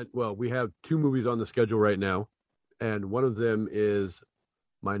 And, we have 2 movies on the schedule right now. And one of them is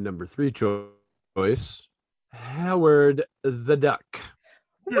my number 3 choice, Howard the Duck.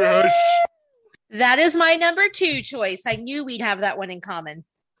 Yes. That is my number 2 choice. I knew we'd have that one in common.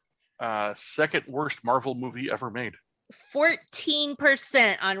 Second worst Marvel movie ever made.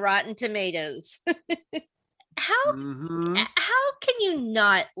 14% on Rotten Tomatoes. How can you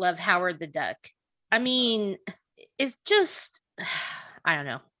not love Howard the Duck? I mean, it's just, I don't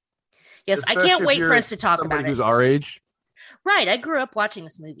know. Yes, especially I can't wait for us to talk about it. Who's our age? Right. I grew up watching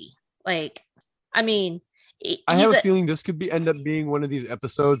this movie. Like, I mean, I have a feeling this could end up being one of these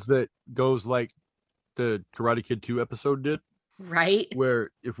episodes that goes like the Karate Kid 2 episode did. Right.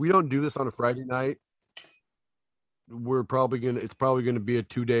 Where if we don't do this on a Friday night, it's probably gonna be a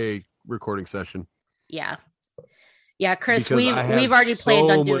 2-day recording session. Yeah. Yeah, Chris, we've already planned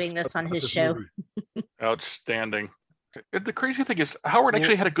on doing this on his show. Outstanding. The crazy thing is Howard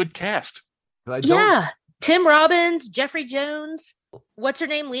actually had a good cast. Yeah. Tim Robbins, Jeffrey Jones, what's her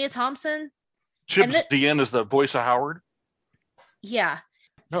name? Leah Thompson. Chip Dean is the voice of Howard. Yeah.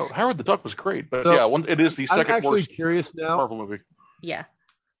 No, Howard the Duck was great, but it is the second worst curious now. Marvel movie. Yeah.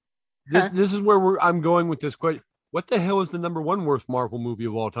 This is where I'm going with this question. What the hell is the number 1 worst Marvel movie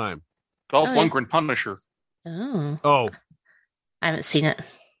of all time? Dolph Lundgren Punisher. Oh. I haven't seen it.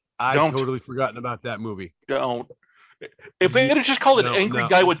 I've totally forgotten about that movie. Don't. If they had just called it Angry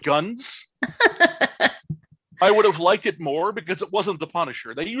Guy with Guns, I would have liked it more because it wasn't the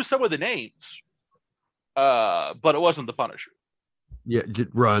Punisher. They used some of the names, but it wasn't the Punisher. Yeah,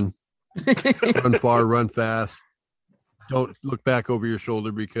 run. Run far, run fast. Don't look back over your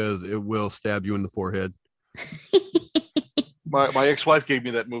shoulder because it will stab you in the forehead. My ex-wife gave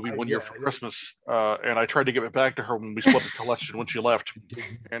me that movie one year for Christmas, and I tried to give it back to her when we split the collection when she left.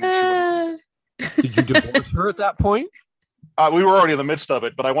 And Did you divorce her at that point? We were already in the midst of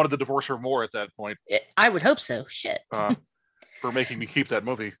it, but I wanted to divorce her more at that point. I would hope so. Shit. For making me keep that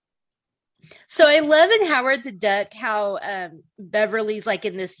movie. So I love in Howard the Duck how Beverly's like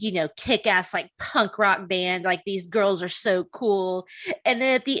in this, kick-ass like punk rock band. Like these girls are so cool. And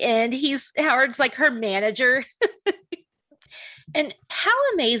then at the end, Howard's like her manager. And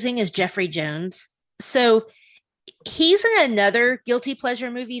how amazing is Jeffrey Jones? So he's in another guilty pleasure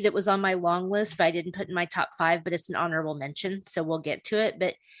movie that was on my long list, but I didn't put in my top 5, but it's an honorable mention. So we'll get to it.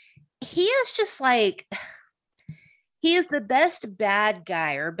 But he is just like... He is the best bad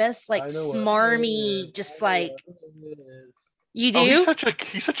guy or best like smarmy, just like you do. Oh,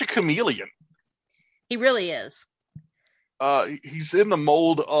 he's such a chameleon. He really is. He's in the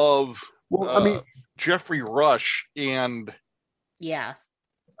mold of Jeffrey Rush and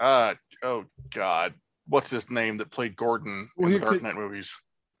oh God, what's his name that played Gordon in the Dark Knight movies?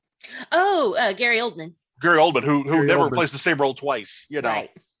 Oh, Gary Oldman. Gary Oldman, who never plays the same role twice.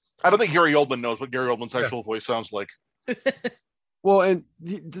 Right. I don't think Gary Oldman knows what Gary Oldman's actual voice sounds like. Well, and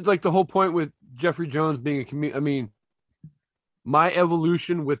like the whole point with Jeffrey Jones being a comedian, I mean, my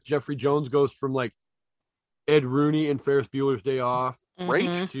evolution with Jeffrey Jones goes from like Ed Rooney and Ferris Bueller's Day Off,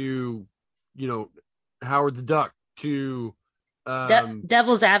 right, to Howard the Duck, to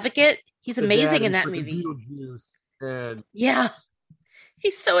Devil's Advocate. He's amazing in that movie. And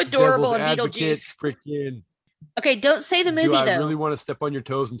he's so adorable in Beetlejuice. Freaking. Okay, don't say the movie though. I really want to step on your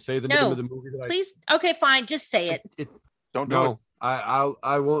toes and say the name of the movie. Please. Okay, fine. Just say it. Don't do it.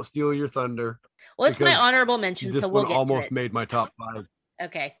 I won't steal your thunder. Well, it's my honorable mention, so we'll get to it. This one almost made my top 5.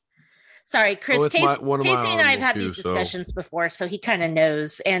 Okay. Sorry, Chris. Casey and I have had these discussions before, so he kind of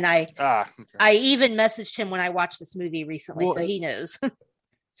knows. And I even messaged him when I watched this movie recently, so he knows.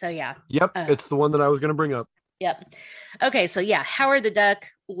 So yeah. Yep, it's the one that I was going to bring up. Yep. Okay, so Howard the Duck,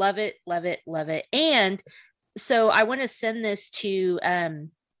 love it, love it, love it. And so I want to send this to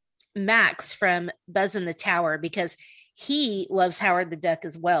Max from Buzz in the Tower because he loves Howard the Duck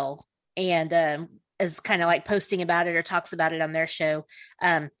as well, and is kind of like posting about it or talks about it on their show.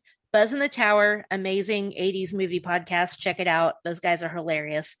 Buzz in the Tower, amazing 80s movie podcast. Check it out. Those guys are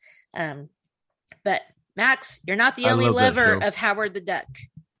hilarious. But Max, you're not the only lover of Howard the Duck.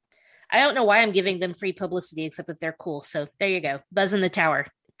 I don't know why I'm giving them free publicity, except that they're cool. So there you go. Buzz in the Tower.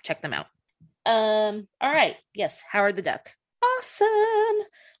 Check them out. All right. Yes. Howard the Duck. Awesome.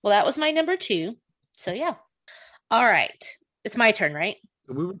 Well, that was my number 2. So yeah. All right. It's my turn, right?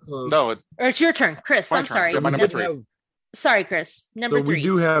 No. Or it's your turn, Chris. I'm sorry. Yeah, my number 3. Sorry, Chris. Number 3. We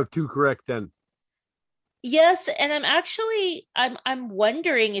do have 2 correct then. Yes, and I'm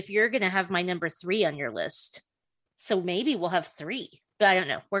wondering if you're going to have my number 3 on your list. So maybe we'll have 3, but I don't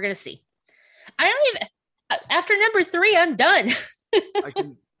know. We're going to see. After number 3, I'm done.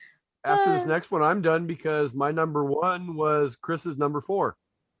 After this next one, I'm done because my number 1 was Chris's number 4.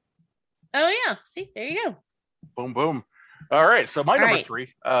 Oh yeah. See, there you go. Boom, boom. All right. So my number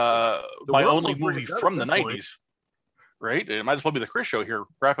 3, my only movie from the 90s. Right? It might as well be the Chris show here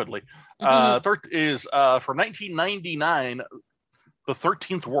rapidly. Third is from 1999, The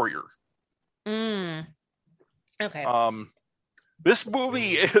 13th Warrior. Okay. This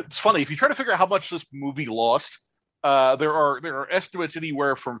movie, it's funny. If you try to figure out how much this movie lost, there are estimates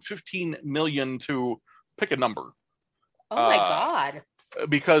anywhere from 15 million to pick a number. Oh my God.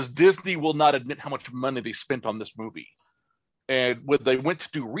 Because Disney will not admit how much money they spent on this movie. And when they went to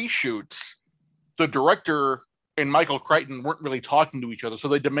do reshoots, the director and Michael Crichton weren't really talking to each other, so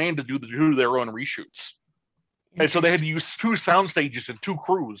they demanded to do their own reshoots. And so they had to use 2 sound stages and 2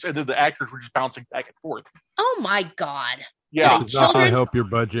 crews, and then the actors were just bouncing back and forth. Oh my God. Yeah. It's not going to help your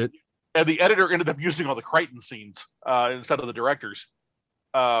budget. And the editor ended up using all the Crichton scenes instead of the directors.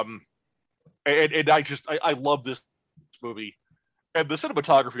 And I love this movie. And the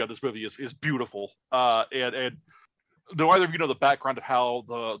cinematography on this movie is beautiful. And do either of you know the background of how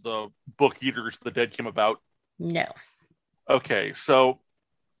the book Eaters of the Dead came about? No. Okay, so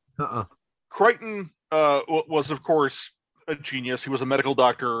Crichton was, of course, a genius. He was a medical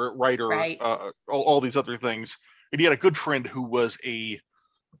doctor, writer, right. All these other things. And he had a good friend who was a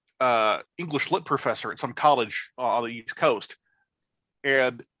English lit professor at some college on the East Coast.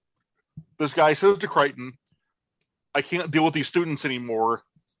 And this guy says to Crichton, I can't deal with these students anymore.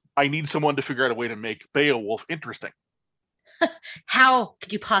 I need someone to figure out a way to make Beowulf interesting. How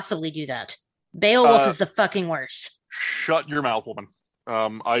could you possibly do that? Beowulf is the fucking worst. Shut your mouth, woman.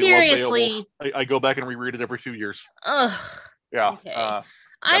 Seriously. I love Beowulf. I go back and reread it every few years. Ugh. Yeah. Okay.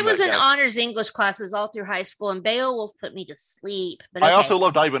 I was in honors English classes all through high school, and Beowulf put me to sleep. But I also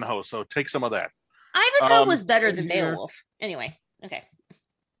loved Ivanhoe, so take some of that. Ivanhoe was better than Beowulf. Anyway, okay.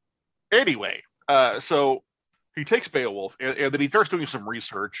 Anyway, so he takes Beowulf, and then he starts doing some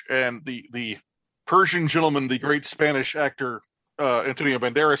research, and the Persian gentleman, the great Spanish actor Antonio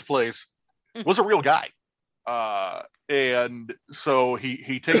Banderas plays, was a real guy. And so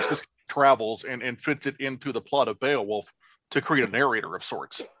he takes this travels and fits it into the plot of Beowulf to create a narrator of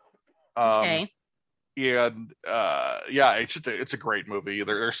sorts. Okay. And yeah, it's a gre's movie.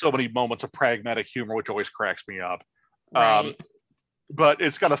 There's so many moments of pragmatic humor, which always cracks me up. Right. But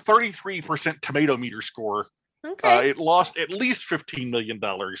it's got a 33% tomato meter score. Okay. It lost at least $15 million.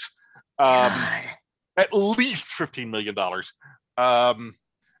 God. At least $15 million.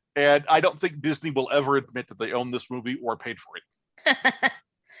 And I don't think Disney will ever admit that they own this movie or paid for it.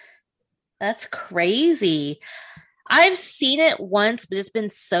 That's crazy. I've seen it once, but it's been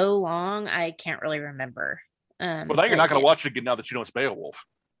so long I can't really remember. Well, now you're not going to watch it again now that you know it's Beowulf.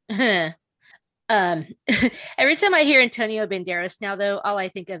 Every time I hear Antonio Banderas now, though, all I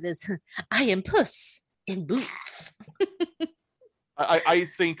think of is I am Puss in Boots. I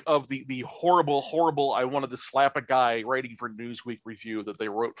think of the horrible I wanted to slap a guy writing for Newsweek review that they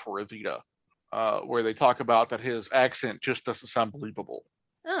wrote for Evita, where they talk about that his accent just doesn't sound believable.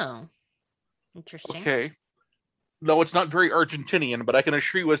 Oh, interesting. Okay. No, it's not very Argentinian, but I can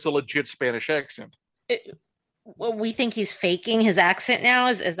assure you it's a legit Spanish accent. Well, we think he's faking his accent now.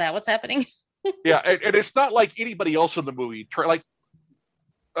 Is that what's happening? Yeah, and it's not like anybody else in the movie.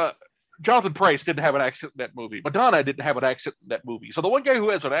 Jonathan Pryce didn't have an accent in that movie. Madonna didn't have an accent in that movie. So the one guy who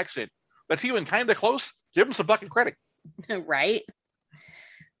has an accent that's even kind of close, give him some fucking credit. Right.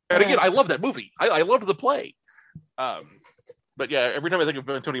 And again, I love that movie. I loved the play. But yeah, every time I think of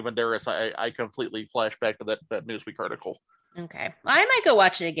Antonio Banderas, I completely flash back to that Newsweek article. Okay. I might go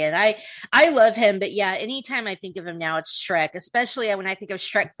watch it again. I love him, but yeah, anytime I think of him now, it's Shrek, especially when I think of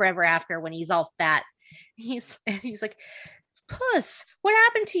Shrek Forever After when he's all fat. He's like, Puss, what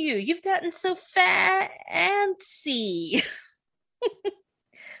happened to you? You've gotten so fancy.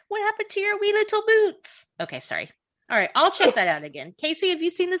 What happened to your wee little boots? Okay, sorry. All right, I'll check that out again. Casey, have you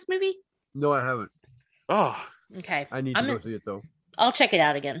seen this movie? No, I haven't. Oh, okay. I need to go see it though. I'll check it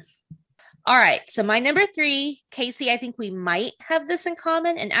out again. All right, so my number 3, Casey, I think we might have this in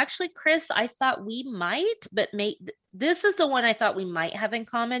common. And actually, Chris, I thought we might, but this is the one I thought we might have in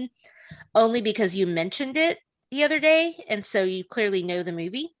common, only because you mentioned it the other day, and so you clearly know the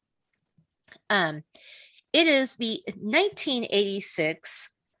movie. It is the 1986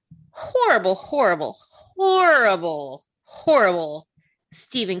 horrible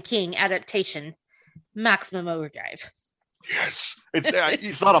Stephen King adaptation, Maximum Overdrive. Yes,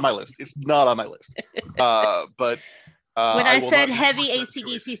 it's not on my list. It's not on my list. But when I said heavy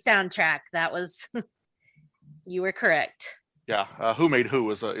AC/DC soundtrack, that was you were correct. Yeah, Who Made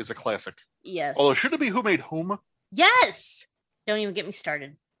Who is a classic. Yes. Although, should it be Who Made Whom? Yes. Don't even get me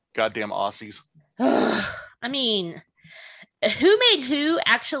started. Goddamn Aussies. I mean, Who Made Who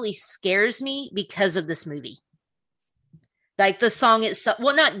actually scares me because of this movie. Like the song itself.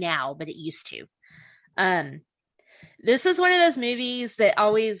 Well, not now, but it used to. This is one of those movies that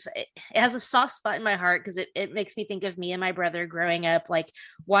always it has a soft spot in my heart because it makes me think of me and my brother growing up, like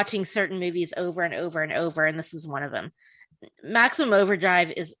watching certain movies over and over and over. And this is one of them. Maximum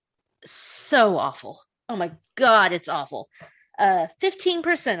Overdrive is so awful. Oh my God, it's awful.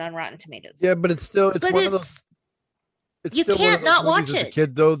 15% on Rotten Tomatoes. Yeah, but it's one of those. It's you still can't not watch as it. A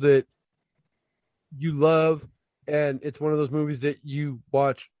kid though that you love, and it's one of those movies that you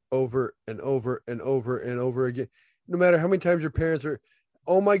watch over and over and over and over again. No matter how many times your parents are,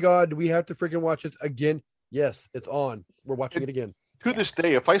 oh my God, do we have to freaking watch it again? Yes, it's on. We're watching it again. To this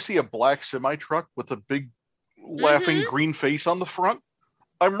day, if I see a black semi truck with a big laughing green face on the front,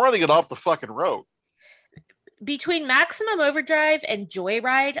 I'm running it off the fucking road. Between Maximum Overdrive and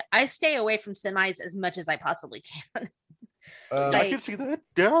Joyride, I stay away from semis as much as I possibly can. I can see that.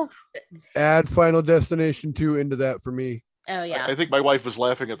 Yeah. Add Final Destination 2 into that for me. Oh yeah. I think my wife was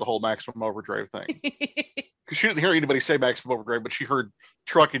laughing at the whole Maximum Overdrive thing. Because she didn't hear anybody say Maximum Overdrive, but she heard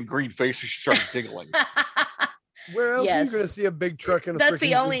truck and green face and she started giggling. Where else are you going to see a big truck and a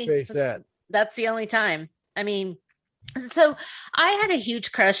freaking green face at? That's the only time. I mean, so I had a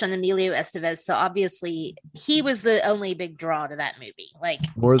huge crush on Emilio Estevez, so obviously he was the only big draw to that movie. Like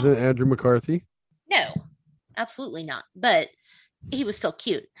more than Andrew McCarthy? No, absolutely not. But he was still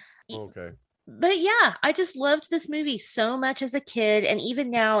cute. Okay. But yeah, I just loved this movie so much as a kid, and even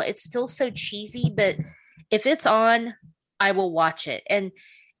now it's still so cheesy, but if it's on, I will watch it. And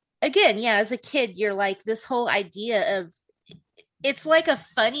again, yeah, as a kid, you're like, this whole idea of it's like a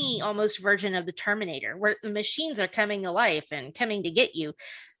funny almost version of the Terminator where the machines are coming to life and coming to get you.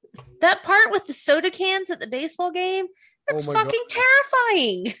 That part with the soda cans at the baseball game, that's fucking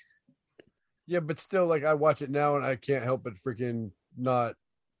terrifying. Yeah, but still, like, I watch it now and I can't help but freaking not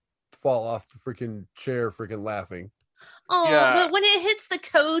fall off the freaking chair freaking laughing. Oh, Yeah. but when it hits the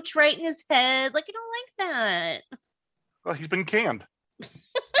coach right in his head, like, I don't like that. Well, he's been canned.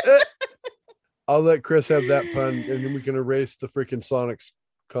 I'll let Chris have that pun, and then we can erase the freaking Sonic's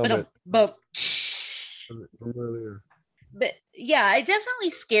comment But from earlier. But yeah, it definitely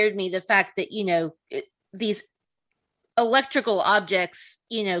scared me, the fact that, these electrical objects,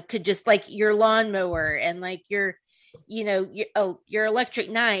 could just, like your lawnmower and like your electric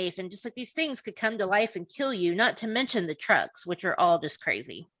knife, and just like these things could come to life and kill you, not to mention the trucks, which are all just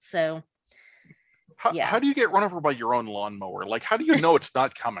crazy. So How do you get run over by your own lawnmower? Like, how do you know it's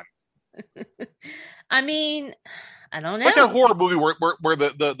not coming? I mean, I don't know. Like a horror movie where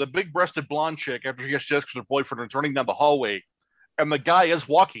the big-breasted blonde chick, after she gets just because her boyfriend is running down the hallway, and the guy is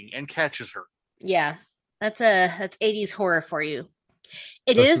walking and catches her. Yeah, that's 80s horror for you.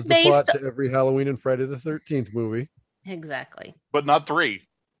 It This is the based plot to every Halloween and Friday the 13th movie. Exactly. But not 3.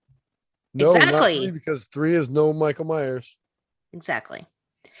 No, Exactly. not 3, because 3 is no Michael Myers. Exactly.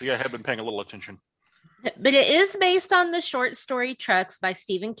 See, I have been paying a little attention. But it is based on the short story Trucks by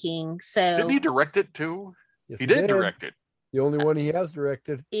Stephen King. So Didn't he direct it too? Yes, He did direct it. The only one he has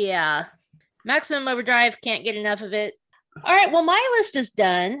directed. yeah. Maximum Overdrive, can't get enough of it. All right, well, my list is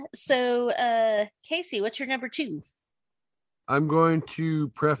done. So Casey, what's your number 2? I'm going to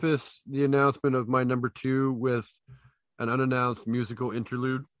preface the announcement of my number 2 with an unannounced musical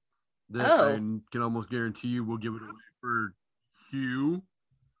interlude that I can almost guarantee you will give it away for Hugh. You!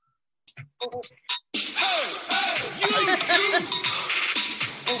 Oh,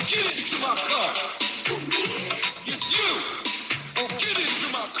 get into my car! Yes, you! Oh, get into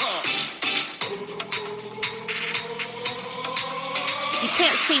my car! You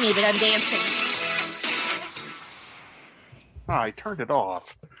can't see me, but I'm dancing. I turned it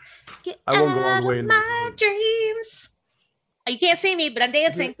off. Get I won't go all out the way of into my dreams. Oh, you can't see me, but I'm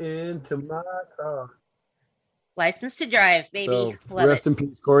dancing. Get into my car. License to Drive, baby. So, Love rest it. in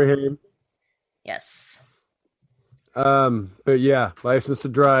peace, Corey Haim. Yes. But yeah, License to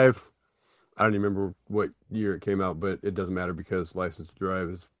Drive. I don't even remember what year it came out, but it doesn't matter because License to Drive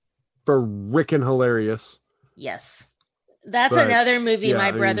is frickin' hilarious. Yes. That's But, another movie yeah, my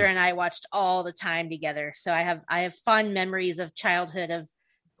I brother mean- and I watched all the time together. So I have fond memories of childhood of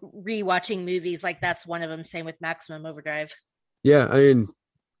rewatching movies. Like, that's one of them. Same with Maximum Overdrive. Yeah, I mean,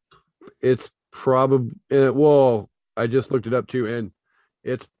 it's probably, well, I just looked it up too, and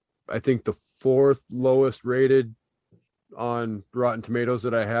it's, I think, the 4th lowest rated on Rotten Tomatoes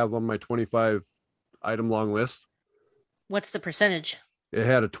that I have on my 25 item long list. What's the percentage? It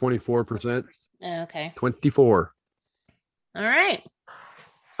had a 24%. Oh, okay. 24. All right.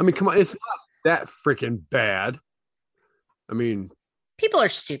 I mean, come on, it's not that freaking bad. I mean, People are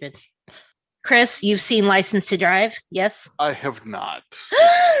stupid. Chris, you've seen License to Drive? Yes? I have not.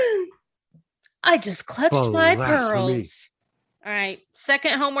 I just clutched my Blasphemy. pearls. All right.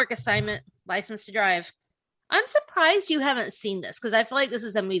 Second homework assignment, License to Drive. I'm surprised you haven't seen this, because I feel like this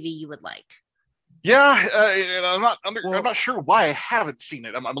is a movie you would like. Yeah, and I'm Well- not sure why I haven't seen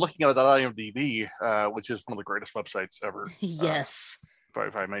it. I'm looking at it on IMDb, which is one of the greatest websites ever. Yes.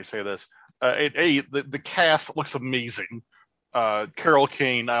 If I may say this. The cast looks amazing. Carol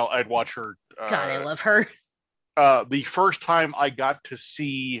Kane, I'd watch her. God, I love her. The first time I got to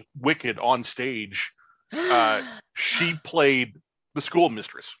see Wicked on stage, she played the school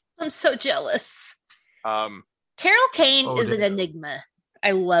mistress. I'm so jealous. Um, Carol Kane Oh, is an damn. enigma.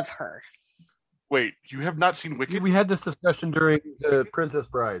 I love her. wait, you have not seen Wicked? we had this discussion during the Princess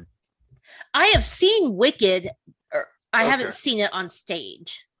Bride. I have seen Wicked. I Okay. haven't seen it on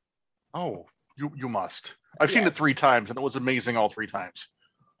stage. Oh, you must. I've seen it Yes. 3 times, and it was amazing all 3 times.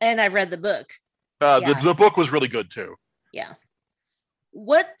 And I read the book. The Yeah. the book was really good too. Yeah.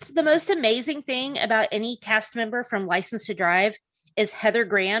 What's the most amazing thing about any cast member from License to Drive is Heather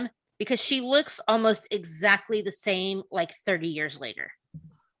Graham, because she looks almost exactly the same like 30 years later.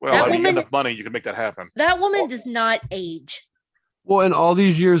 Well, That I mean, woman- enough money, you can make that happen. That woman does not age. Well, and all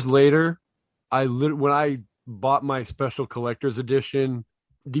these years later, when I bought my special collector's edition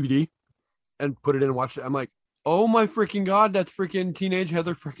DVD and put it in and watched it, I'm like, oh my freaking God, that's freaking teenage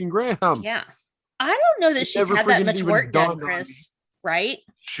Heather freaking Graham. Yeah. I don't know that It she's never had that freaking much even work done, dawned on me. Chris. Right?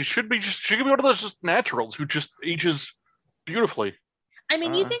 She could be one of those just naturals who just ages beautifully. I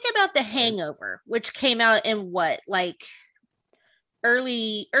mean, you Uh, think about The Hangover, which came out in what, like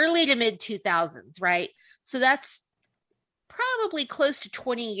early to mid 2000s, right? So that's probably close to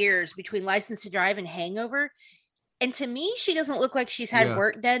 20 years between License to Drive and Hangover. And to me, she doesn't look like she's had Yeah.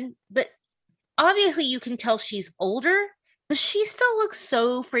 work done, but obviously you can tell she's older, But she still looks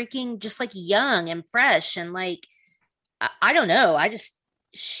so freaking just like young and fresh and like I don't know.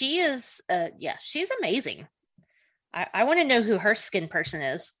 She is she's amazing. I want to know who her skin person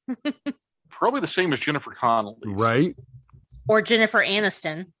is. Probably the same as Jennifer Connelly. Right? Or Jennifer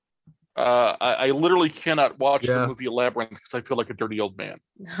Aniston. I literally cannot watch the movie Labyrinth because I feel like a dirty old man.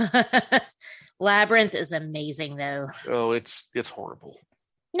 Labyrinth is amazing though. Oh, it's horrible.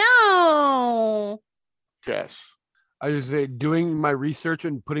 No. Yes. I just say, doing my research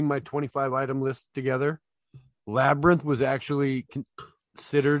and putting my 25 item list together, Labyrinth was actually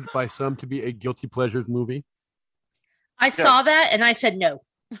considered by some to be a guilty pleasure movie. I saw that and I said no.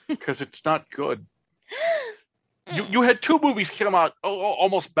 Because it's not good. You had two movies come out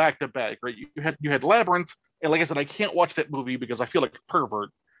almost back to back, right? You had Labyrinth, and like I said, I can't watch that movie because I feel like a pervert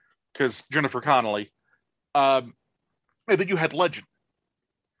because Jennifer Connelly. And then you had Legend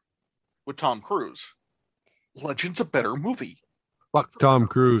with Tom Cruise. Legend's a better movie. Fuck Tom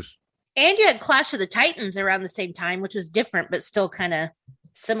Cruise. And you had Clash of the Titans around the same time, which was different but still kind of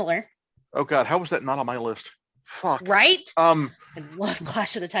similar. Oh God, how was that not on my list? Fuck. Right? I love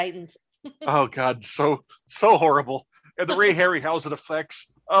Clash of the Titans. Oh God, so horrible. And the Ray Harryhausen effects.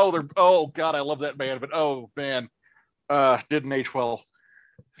 Oh God, I love that man, but oh man, didn't age well.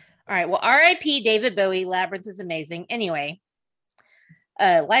 All right. Well, R.I.P. David Bowie. Labyrinth is amazing. Anyway,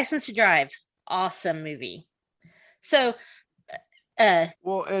 License to Drive, awesome movie. So,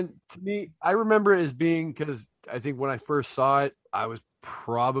 well, and to me, I remember it as being, because I think when I first saw it, I was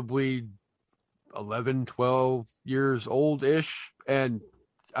probably 11, 12 years old-ish. And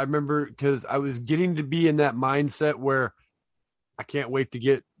I remember because I was getting to be in that mindset where I can't wait to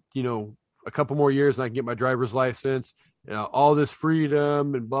get, a couple more years and I can get my driver's license, all this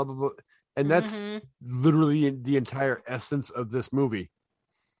freedom and blah, blah, blah. And that's literally the entire essence of this movie.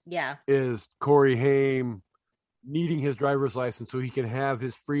 Yeah. Is Corey Haim needing his driver's license so he can have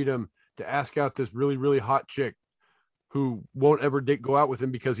his freedom to ask out this really, really hot chick who won't ever go out with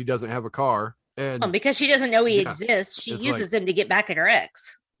him because he doesn't have a car. And because she doesn't know he exists. She uses him to get back at her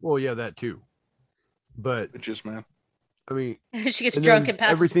ex. Well, yeah, that too. But bitches, man. I mean, she gets drunk and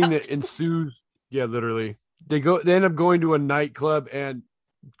passes everything out. That ensues. Yeah, literally. They end up going to a nightclub, and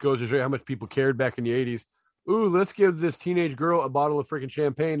goes to show you how much people cared back in the 80s. Ooh, let's give this teenage girl a bottle of freaking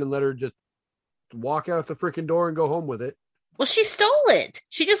champagne and let her just walk out the freaking door and go home with it. Well, she stole it.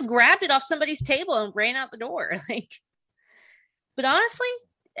 She just grabbed it off somebody's table and ran out the door. But honestly,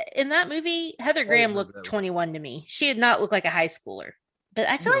 in that movie, Heather Graham looked 21 to me. She did not look like a high schooler. But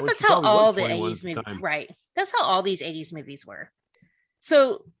I feel like that's how all the 80s movies, right? That's how all these 80s movies were.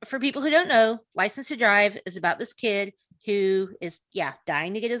 So for people who don't know, License to Drive is about this kid who is,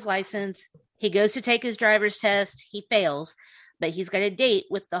 dying to get his license. He goes to take his driver's test. He fails, but he's got a date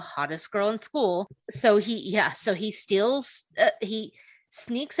with the hottest girl in school. So he steals, he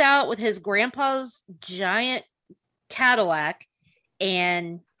sneaks out with his grandpa's giant Cadillac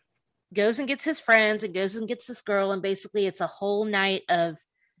and goes and gets his friends and goes and gets this girl. And basically it's a whole night of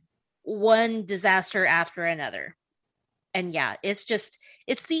one disaster after another. And it's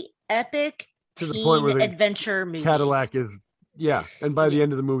the epic teen adventure movie. Cadillac is, and by the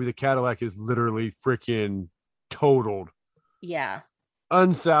end of the movie, the Cadillac is literally freaking totaled. Yeah.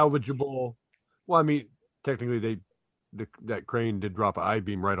 Unsalvageable. Well, I mean, technically that crane did drop an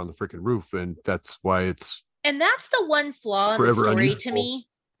I-beam right on the freaking roof, and that's why it's. And that's the one flaw in the story to me.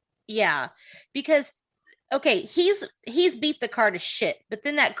 Yeah. Because, okay, he's beat the car to shit, but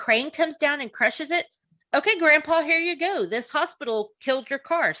then that crane comes down and crushes it. Okay, Grandpa, here you go. This hospital killed your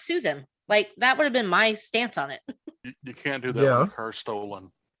car. Sue them. That would have been my stance on it. You can't do that when the car's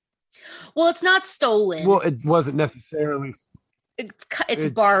stolen. Well, it's not stolen. Well, it wasn't necessarily. It's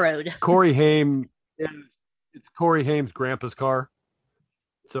borrowed. Corey Haim it's Corey Haim's grandpa's car.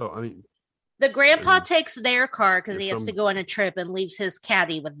 So, I mean. The grandpa takes their car because he has to go on a trip and leaves his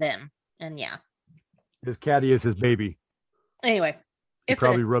caddy with them. And his caddy is his baby. Anyway. He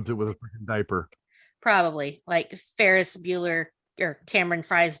probably rubs it with a freaking diaper. Probably like Ferris Bueller or Cameron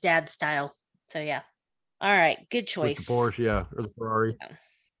Fry's dad style. So all right, good choice. With the Porsche, or the Ferrari. Yeah.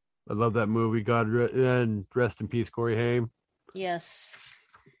 I love that movie. God and rest in peace, Corey Haim. Yes.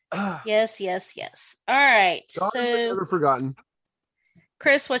 yes. All right. God, so never forgotten.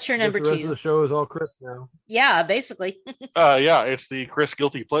 Chris, what's your number 2? The rest of the show is all Chris now. Yeah, basically. It's the Chris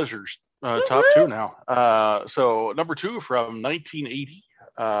Guilty Pleasures top 2 now. So number 2 from 1980.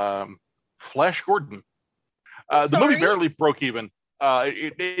 Flash Gordon. The movie barely broke even.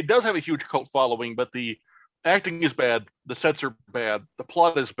 It does have a huge cult following, but the acting is bad. The sets are bad. The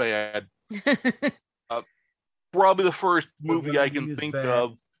plot is bad. Probably the first movie I can think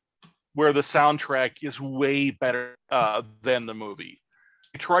of where the soundtrack is way better than the movie.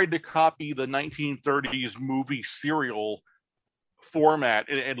 They tried to copy the 1930s movie serial format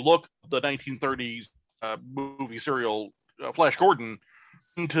and look the 1930s movie serial Flash Gordon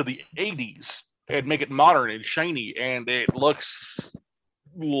into the 80s and make it modern and shiny, and it looks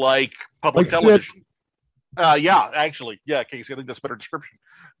like public television. Casey, I think that's a better description.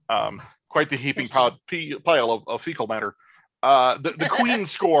 Quite the heaping pile of fecal matter. The Queen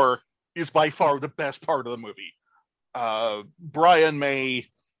score is by far the best part of the movie. Brian May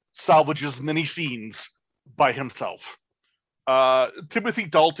salvages many scenes by himself. Timothy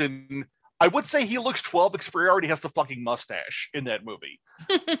Dalton, I would say he looks 12 because he already has the fucking mustache in that movie.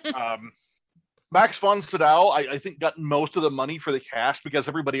 Max von Sydow, I think, got most of the money for the cast because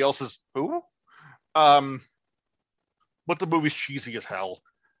everybody else is who? But the movie's cheesy as hell.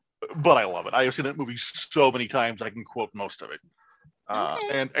 But I love it. I have seen that movie so many times I can quote most of it.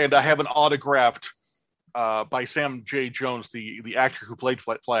 And I have an autographed by Sam J. Jones, the actor who played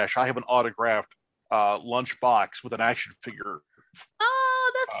Flash. I have an autographed lunchbox with an action figure.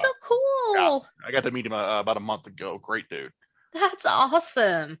 Oh, that's so cool. Yeah, I got to meet him about a month ago. Great dude. That's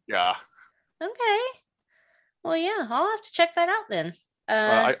awesome. Yeah. Okay. Well, yeah, I'll have to check that out then.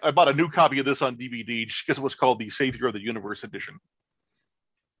 I bought a new copy of this on DVD just because it was called the Savior of the Universe edition.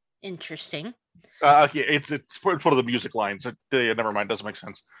 Interesting. It's one of the music lines. Never mind, doesn't make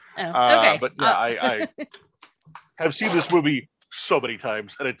sense. Oh, okay. But yeah, I have seen this movie so many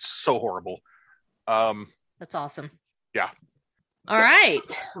times, and it's so horrible. That's awesome. Yeah. All right.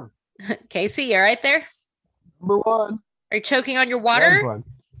 Casey, you all right there? Number one. Are you choking on your water?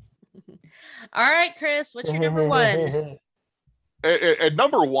 All right, Chris, what's your number one? At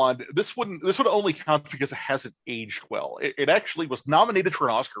number one, this would only count because it hasn't aged well. It actually was nominated for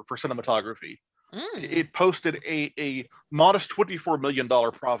an Oscar for cinematography. It posted a modest $24 million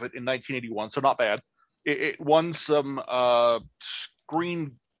profit in 1981, so not bad. It won some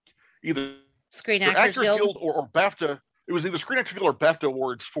Screen Actors Guild or BAFTA. It was either Screen Actors Guild or BAFTA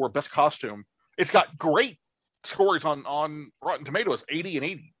awards for best costume. It's got great scores on Rotten Tomatoes, 80 and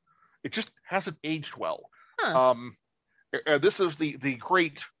 80. It just hasn't aged well. Huh. This is the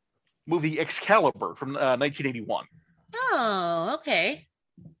great movie Excalibur from 1981. Oh, okay.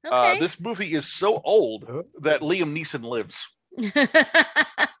 This movie is so old that Liam Neeson lives.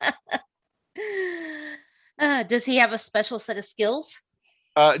 Does he have a special set of skills?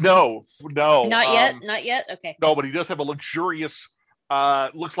 No. Not yet? Okay. No, but he does have a luxurious,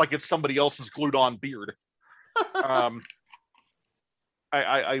 looks like it's somebody else's glued on beard.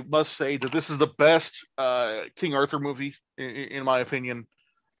 I must say that this is the best King Arthur movie, in my opinion.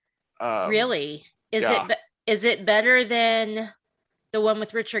 Really? Is it better than the one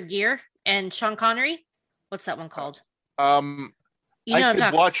with Richard Gere and Sean Connery? What's that one called? I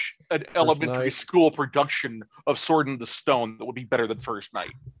could watch an elementary school production of Sword in the Stone that would be better than First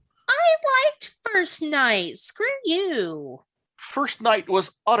Night. I liked First Night. Screw you. First Night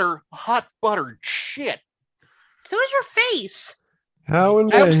was utter hot buttered shit. So is your face.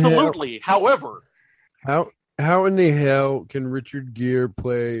 Absolutely. However, how in the hell can Richard Gere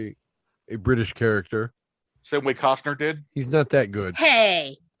play a British character? Same way Costner did? He's not that good.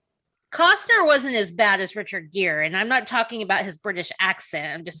 Hey, Costner wasn't as bad as Richard Gere, and I'm not talking about his British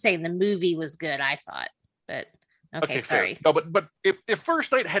accent. I'm just saying the movie was good, I thought. But okay, sorry. Fair. No, but if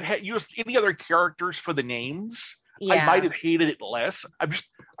First Night had used any other characters for the names, yeah. I might have hated it less. I'm just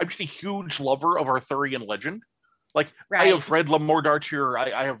a huge lover of Arthurian legend. Like, right. I have read L'Amour d'Arthur.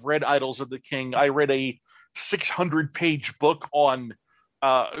 I have read Idols of the King. I read a 600-page book on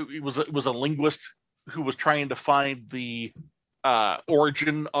it was a linguist who was trying to find the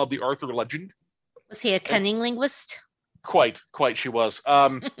origin of the Arthur legend. Was he a cunning linguist? Quite she was.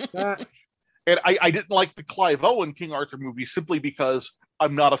 And I didn't like the Clive Owen King Arthur movie simply because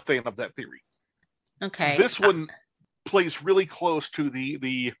I'm not a fan of that theory. Okay. This one plays really close to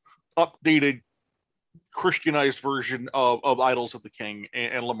the updated Christianized version of Idols of the King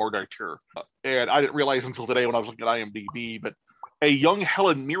and L'Amour d'Arthur. And I didn't realize until today when I was looking at IMDb, but a young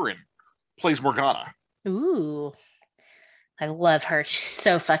Helen Mirren plays Morgana. Ooh. I love her. She's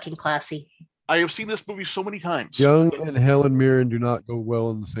so fucking classy. I have seen this movie so many times. Young and Helen Mirren do not go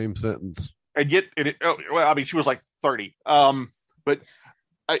well in the same sentence. And yet, she was like 30. But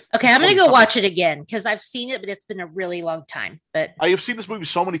okay, I'm going to go watch it again because I've seen it, but it's been a really long time. But I have seen this movie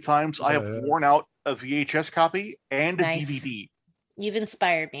so many times. I have worn out a VHS copy and a DVD. You've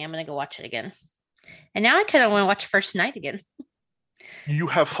inspired me. I'm going to go watch it again. And now I kind of want to watch First Night again. You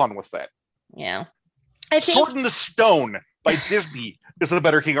have fun with that. Yeah. Sword in the Stone by Disney is a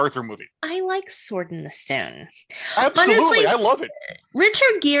better King Arthur movie. I like Sword in the Stone. Absolutely, Honestly, I love it.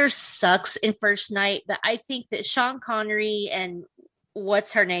 Richard Gere sucks in First Night, but I think that Sean Connery and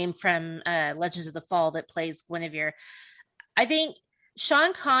what's her name from Legends of the Fall that plays Guinevere, I think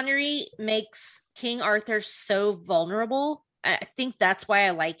Sean Connery makes King Arthur so vulnerable. I think that's why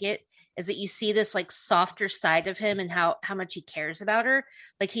I like it, is that you see this like softer side of him and how much he cares about her.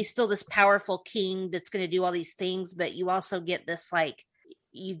 Like he's still this powerful king that's going to do all these things, but you also get this like,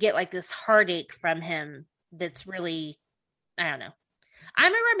 you get like this heartache from him that's really, I don't know.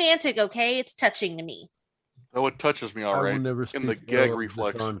 I'm a romantic, okay? It's touching to me. Oh, it touches me all I right. will never In the speak gag ill of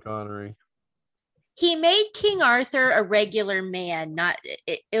reflex. Sean Connery. He made King Arthur a regular man, not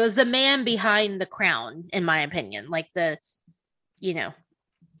it was the man behind the crown, in my opinion. Like it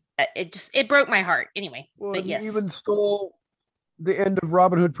broke my heart anyway. Well, but he yes, even stole the end of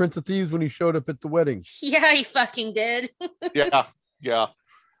Robin Hood, Prince of Thieves when he showed up at the wedding. yeah, he fucking did. Yeah.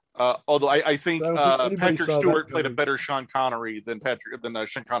 Although I think, I don't think anybody Patrick saw that Stewart played a coming. better Sean Connery than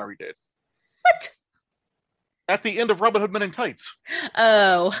Sean Connery did. What? At the end of Robin Hood Men in Tights.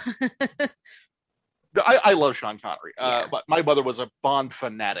 Oh, I love Sean Connery. Yeah. But my mother was a Bond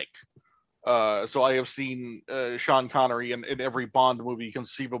fanatic. So I have seen Sean Connery in every Bond movie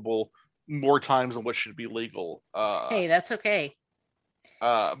conceivable more times than what should be legal. hey, that's okay.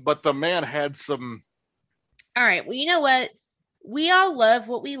 But the man had some. All right. Well, you know what? We all love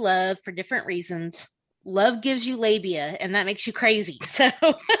what we love for different reasons. Love gives you labia, and that makes you crazy. So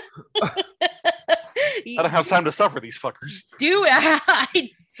I don't have time to suffer these fuckers. I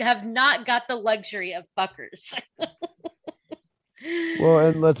have not got the luxury of fuckers. Well,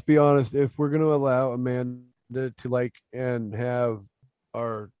 and let's be honest, if we're going to allow Amanda to like and have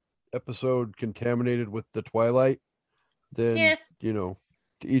our episode contaminated with the Twilight, then, Yeah. to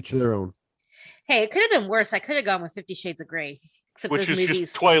each their own. Hey, it could have been worse. I could have gone with 50 Shades of Grey. Except Which those is movies.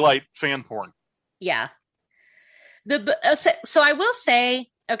 just Twilight fan porn. Yeah. So I will say,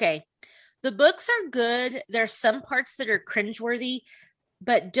 okay, the books are good. There's some parts that are cringeworthy,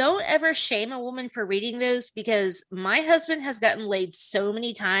 but don't ever shame a woman for reading those, because my husband has gotten laid so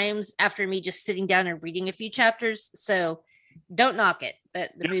many times after me just sitting down and reading a few chapters. So don't knock it.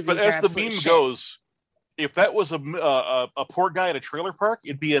 But the movies But are as the absolute meme shit. goes, if that was a poor guy at a trailer park,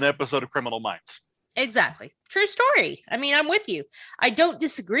 it'd be an episode of Criminal Minds. Exactly. True story. I mean, I'm with you. I don't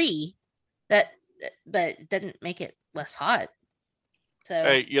disagree but it doesn't make it less hot. So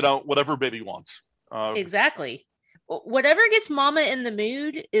Hey, whatever baby wants. exactly. Whatever gets mama in the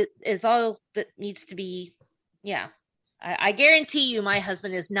mood is all that needs to be. Yeah. I guarantee you my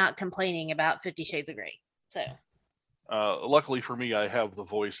husband is not complaining about 50 Shades of Grey. So luckily for me, I have the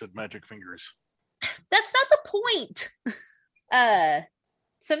voice and magic fingers. that's not the point.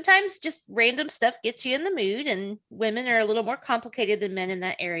 Sometimes just random stuff gets you in the mood, and women are a little more complicated than men in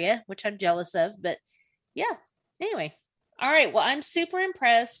that area, which I'm jealous of. But yeah, anyway. All right. Well, I'm super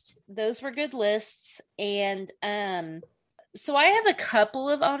impressed. Those were good lists. And so I have a couple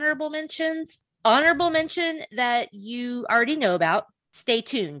of honorable mentions. Honorable mention that you already know about. Stay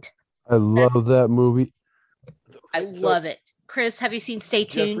tuned. I love that movie. I love it. Chris, have you seen Stay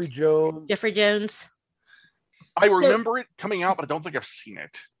Tuned? Jeffrey Jones. I remember it coming out, but I don't think I've seen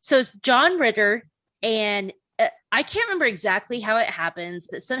it. So it's John Ritter, and I can't remember exactly how it happens,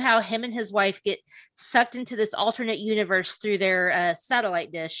 but somehow him and his wife get sucked into this alternate universe through their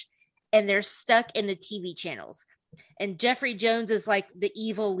satellite dish, and they're stuck in the TV channels. And Jeffrey Jones is like the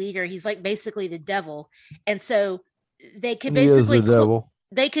evil leader. He's like basically the devil. And so they can basically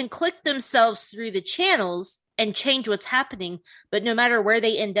they can click themselves through the channels and change what's happening, but no matter where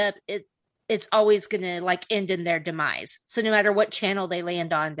they end up, it's always going to like end in their demise. So no matter what channel they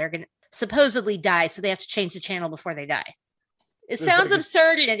land on, they're going to supposedly die. So they have to change the channel before they die. It sounds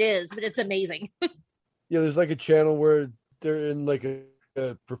absurd, and it is, but it's amazing. Yeah, there's like a channel where they're in like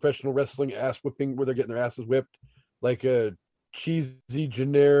a professional wrestling ass whipping, where they're getting their asses whipped, like a cheesy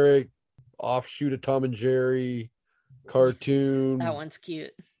generic offshoot of Tom and Jerry cartoon. That one's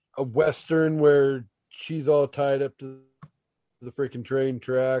cute. A Western where she's all tied up to the freaking train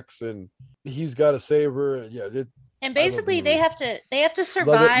tracks, and he's got to save her. Yeah, and basically they have to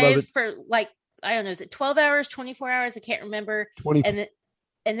survive for like, I don't know, is it 12 hours, 24 hours? I can't remember. 20, and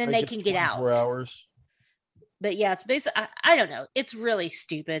then they can get out. 24 hours. But yeah, it's basically, I don't know. It's really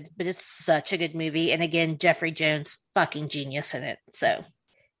stupid, but it's such a good movie. And again, Jeffrey Jones, fucking genius in it. So,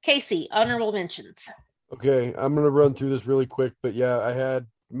 Casey, honorable mentions. Okay, I'm going to run through this really quick. But yeah, I had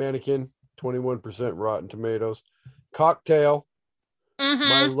Mannequin, 21% Rotten Tomatoes. Cocktail,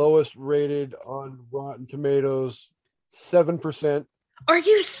 my lowest rated on Rotten Tomatoes, 7%. Are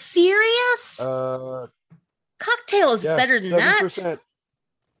you serious? Cocktail is better than 7%. that.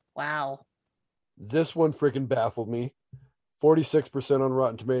 Wow. This one freaking baffled me. 46% on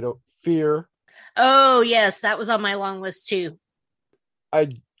Rotten Tomato. Fear. Oh, yes. That was on my long list too. I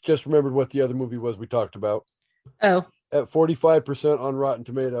just remembered what the other movie was we talked about. Oh. At 45% on Rotten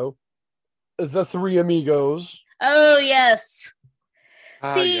Tomato. The Three Amigos. Oh, yes.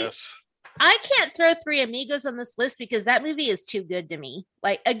 See, yes. I can't throw Three Amigos on this list because that movie is too good to me.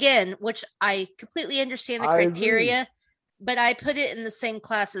 Like, again, which I completely understand the criteria, but I put it in the same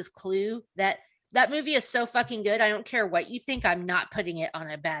class as Clue. That movie is so fucking good. I don't care what you think. I'm not putting it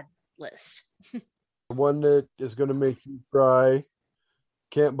on a bad list. One that is going to make you cry.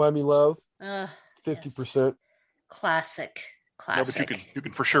 Can't Buy Me Love. 50%. Yes. Classic. No, but you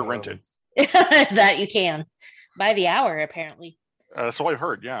can for sure rent it. That you can. By the hour, apparently. So I've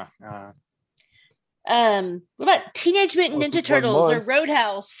heard, yeah. What about Teenage Mutant Ninja Turtles or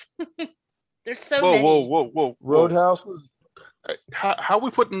Roadhouse? There's so many. Whoa. Roadhouse was... How are we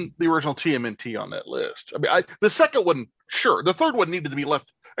putting the original TMNT on that list? I mean, the second one, sure. The third one needed to be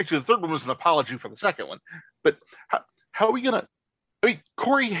left. Actually, the third one was an apology for the second one. But how are we going to... I mean,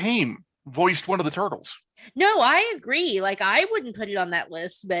 Corey Haim voiced one of the Turtles. No, I agree. Like, I wouldn't put it on that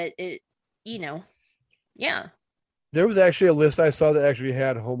list, but it, yeah. There was actually a list I saw that actually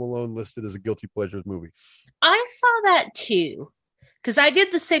had Home Alone listed as a guilty pleasures movie. I saw that too, because I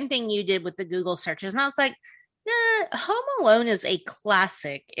did the same thing you did with the Google searches, and I was like, Home Alone is a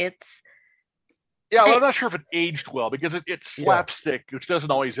classic. It's I'm not sure if it aged well because it's slapstick, which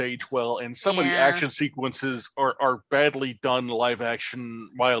doesn't always age well, and some of the action sequences are badly done live action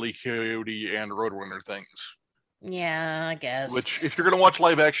Wile E. Coyote and Roadrunner things. Yeah, I guess. Which, if you're going to watch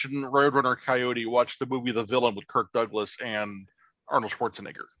live action Roadrunner Coyote, watch the movie The Villain with Kirk Douglas and Arnold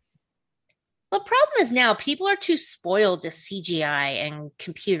Schwarzenegger. The problem is now people are too spoiled to CGI and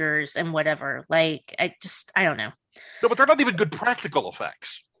computers and whatever. Like, I don't know. No, but they're not even good practical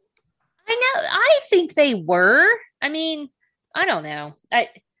effects. I know. I think they were. I mean, I don't know.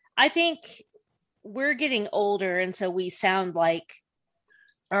 I think we're getting older, and so we sound like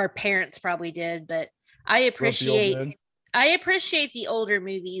our parents probably did, but I appreciate the older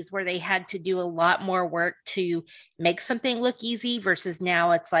movies where they had to do a lot more work to make something look easy versus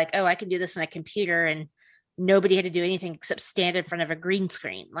now it's like, oh, I can do this on a computer and nobody had to do anything except stand in front of a green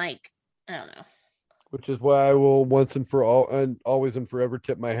screen. Like, I don't know. Which is why I will once and for all and always and forever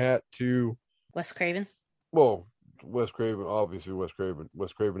tip my hat to Wes Craven. Well, Wes Craven, obviously Wes Craven.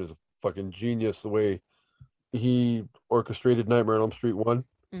 Wes Craven is a fucking genius the way he orchestrated Nightmare on Elm Street 1.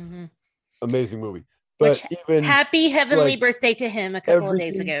 Mm-hmm. Amazing movie. But even happy heavenly birthday to him a couple of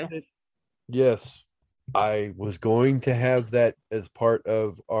days ago. Yes. I was going to have that as part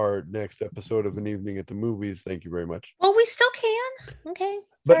of our next episode of An Evening at the Movies. Thank you very much. Well, we still can. Okay.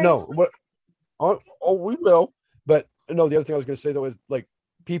 But no, we will. But no, the other thing I was going to say though is like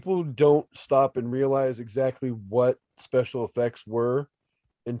people don't stop and realize exactly what special effects were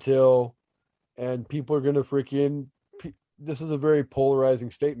until, and people are going to freaking, this is a very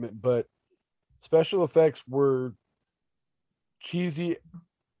polarizing statement, but special effects were cheesy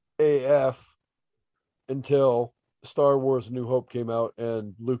AF until Star Wars A New Hope came out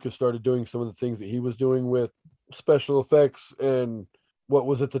and Lucas started doing some of the things that he was doing with special effects and what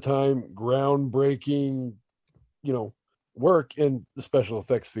was at the time groundbreaking, work in the special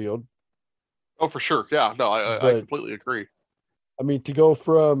effects field. Oh, for sure. Yeah, no, I completely agree. I mean, to go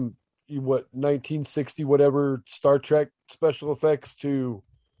from 1960 whatever Star Trek special effects to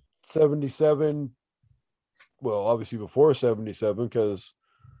 77, well, obviously before 77 because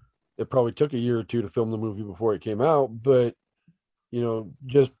it probably took a year or two to film the movie before it came out, but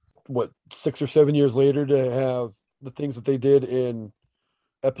just 6 or 7 years later to have the things that they did in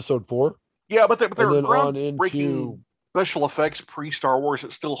episode 4. Yeah, but they're on into special effects pre-Star Wars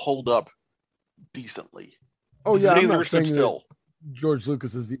that still hold up decently. Oh yeah, I'm not saying that George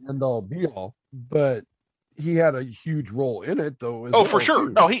Lucas is the end all be all, but he had a huge role in it though. Oh, for sure.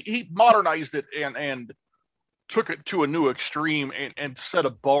 Too. No, he modernized it and took it to a new extreme and set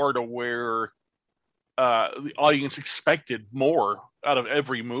a bar to where the audience expected more out of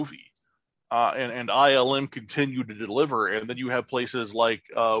every movie. And ILM continued to deliver. And then you have places like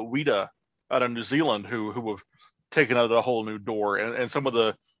Weta out of New Zealand who have taken out a whole new door. And some of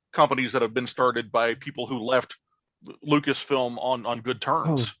the companies that have been started by people who left Lucasfilm on good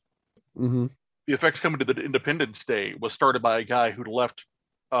terms. Oh. Mm-hmm. The Effects Coming to the Independence Day was started by a guy who left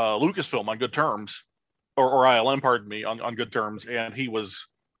Lucasfilm on good terms, or ILM, pardon me, on good terms. And he was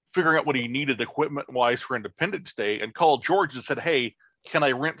figuring out what he needed equipment-wise for Independence Day and called George and said, hey, can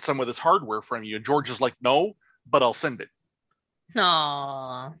I rent some of this hardware from you? And George is like, no, but I'll send it.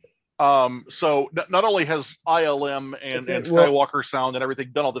 Aww. So not only has ILM and Skywalker Sound and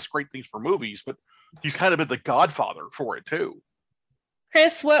everything done all this great things for movies, but he's kind of been the godfather for it too.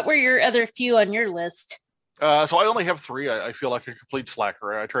 Chris, what were your other few on your list? So I only have 3. I feel like a complete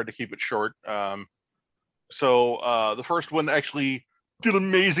slacker. I tried to keep it short. So the first one actually did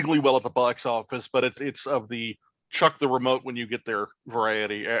amazingly well at the box office, but it's of the chuck the remote when you get there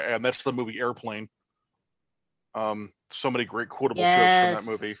variety, and that's the movie Airplane. So many great quotable jokes from that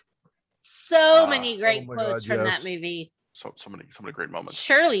movie. So many great quotes from that movie. So many great moments.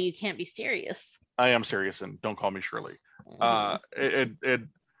 Surely you can't be serious. I am serious, and don't call me Shirley. And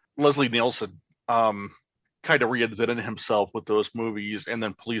Leslie Nielsen kind of reinvented himself with those movies, and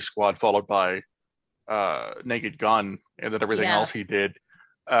then Police Squad, followed by Naked Gun, and then everything else he did.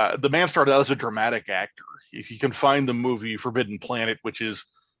 The man started out as a dramatic actor. If you can find the movie Forbidden Planet, which is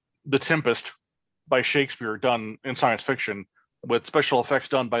The Tempest by Shakespeare done in science fiction with special effects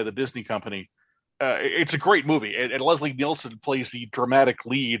done by the Disney company, it's a great movie. And Leslie Nielsen plays the dramatic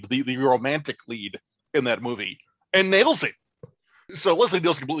lead, the romantic lead in that movie, and nails it. So Leslie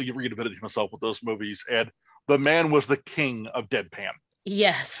Nielsen completely reinvented himself with those movies, and the man was the king of deadpan.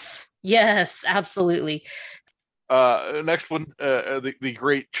 Yes, absolutely. Next one, the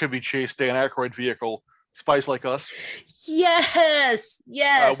great Chevy Chase Dan Aykroyd vehicle, Spies Like Us. Yes.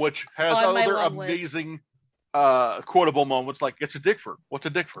 Which has other amazing quotable moments, like "It's a dick for what's a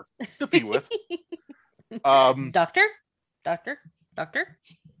dick for to be with." Doctor,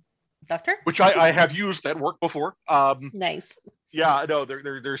 which I have used at work before. Nice. Yeah, no,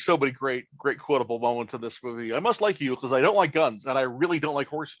 there's so many great quotable moments in this movie. I must like you because I don't like guns and I really don't like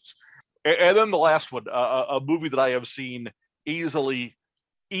horses. And then the last one, a movie that I have seen easily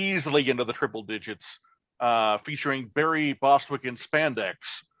into the triple digits, featuring Barry Bostwick in spandex,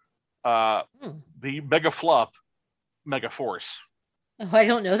 the mega flop, Mega Force. Oh, I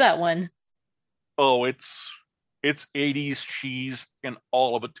don't know that one. Oh, it's 80s cheese in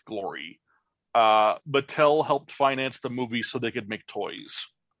all of its glory. Mattel helped finance the movie so they could make toys.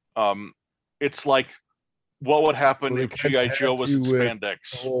 It's like what would happen if G.I. Joe was in spandex.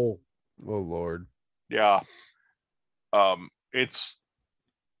 Oh Lord. Yeah. It's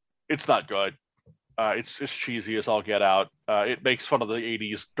not good. It's cheesy as all get out. It makes fun of the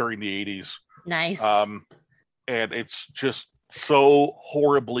 80s during the 80s. Nice. And it's just so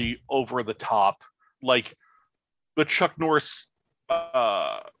horribly over the top. Like the Chuck Norris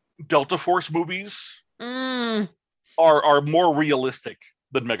Delta Force movies are more realistic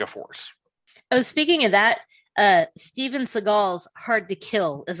than Mega Force. Oh, speaking of that, Steven Seagal's Hard to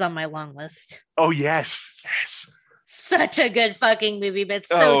Kill is on my long list. Oh, yes. Such a good fucking movie, but it's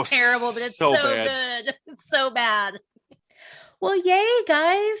so terrible, but it's so good. It's so bad. Well, yay,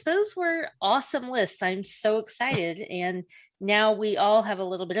 guys. Those were awesome lists. I'm so excited. And now we all have a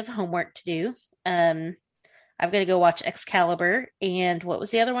little bit of homework to do. I've got to go watch Excalibur. And what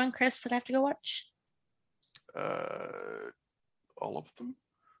was the other one, Chris, that I have to go watch? All of them?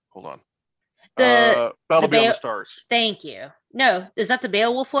 Hold on. Battle Beyond the Stars. Thank you. No, is that the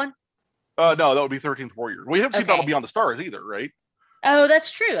Beowulf one? No, that would be 13th Warrior. We haven't seen Battle Beyond the Stars either, right? Oh,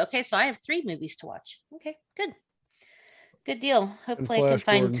 that's true. Okay, so I have 3 movies to watch. Okay, good deal. Hopefully I can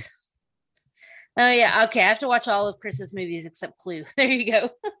find. Gordon. Oh yeah, okay. I have to watch all of Chris's movies except Clue. There you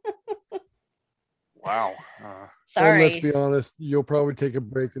go. Wow. Sorry. And let's be honest, you'll probably take a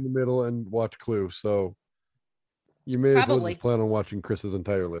break in the middle and watch Clue. So you may as well just plan on watching Chris's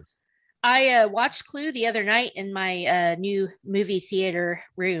entire list. I watched Clue the other night in my new movie theater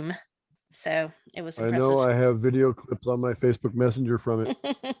room. So it was impressive. I know I have video clips on my Facebook Messenger from it.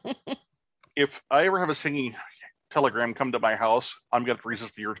 If I ever have a singing telegram come to my house, I'm going to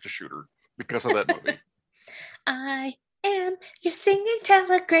resist the urge to shoot her because of that movie. I am your singing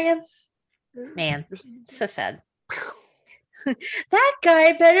telegram. Man, so sad. That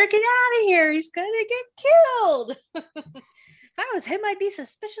guy better get out of here. He's going to get killed. If I was him, I'd be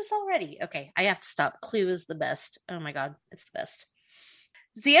suspicious already. Okay, I have to stop. Clue is the best. Oh my God, it's the best.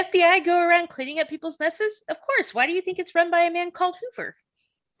 Does the FBI go around cleaning up people's messes? Of course. Why do you think it's run by a man called Hoover?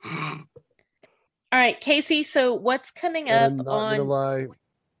 All right, Casey. So what's coming up not on? Gonna lie.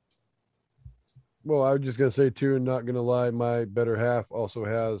 Well, I was just gonna say too, and not gonna lie, my better half also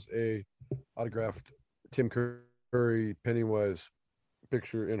has a autographed Tim Curry Pennywise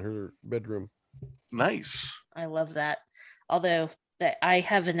picture in her bedroom. Nice. I love that. Although I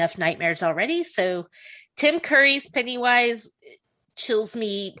have enough nightmares already, so Tim Curry's Pennywise chills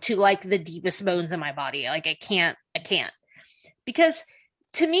me to like the deepest bones in my body. Like I can't. Because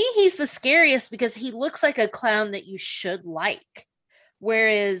to me, he's the scariest because he looks like a clown that you should like.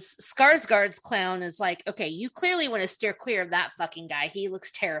 Whereas Skarsgård's clown is like, okay, you clearly want to steer clear of that fucking guy. He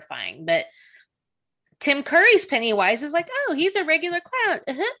looks terrifying. But Tim Curry's Pennywise is like, oh, he's a regular clown.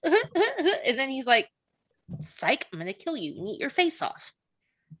 And then he's like, psych, I'm going to kill you and eat your face off.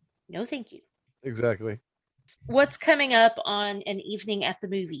 No, thank you. Exactly. What's coming up on an evening at the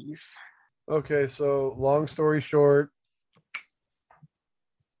movies? Okay, so long story short,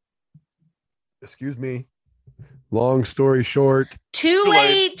 excuse me. Long story short. Too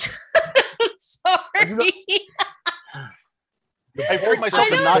late. Sorry. I told myself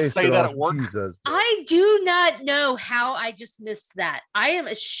to not say that at work. Jesus. I do not know how I just missed that. I am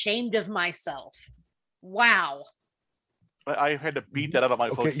ashamed of myself. Wow. I had to beat that out of my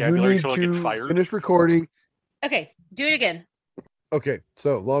Okay, vocabulary you so I need get to fired. finish recording. Okay, do it again. Okay,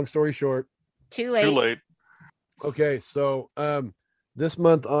 so long story short. Too late. Too late. Okay, so this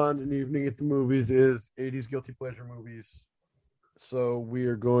month on an evening at the movies is 80s guilty pleasure movies. So we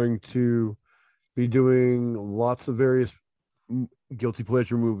are going to be doing lots of various guilty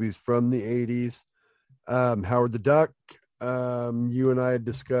pleasure movies from the 80s. Howard the Duck. You and I had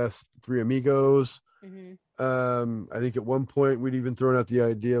discussed Three Amigos. Mm-hmm. I think at one point we'd even thrown out the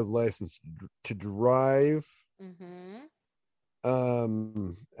idea of License to Drive. Mm-hmm.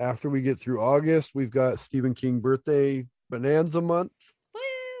 After we get through August, we've got Stephen King birthday bonanza month.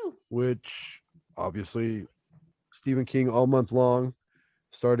 Woo! Which obviously Stephen King all month long,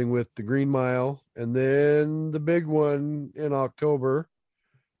 starting with The Green Mile, and then the big one in October,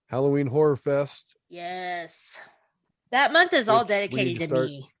 Halloween Horror Fest. Yes. That month is all Which we need dedicated to to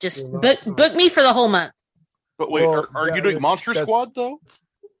me. Just doing that. book me for the whole month. But wait, Well, are yeah, you doing Monster that- Squad though?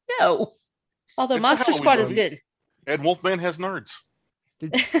 No. Although It's a Monster Halloween Squad is movie. good. And Wolfman has nerds.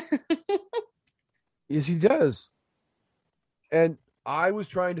 Yes, he does. And I was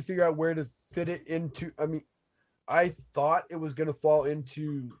trying to figure out where to fit it into. I mean, I thought it was going to fall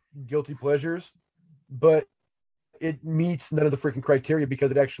into guilty pleasures, but it meets none of the freaking criteria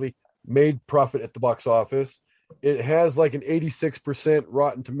because it actually made profit at the box office. It has like an 86%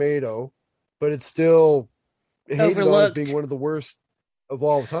 Rotten Tomato, but it's still hated on as Overlooked. being one of the worst of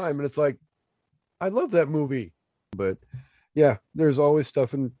all time. And it's like, I love that movie. But yeah, there's always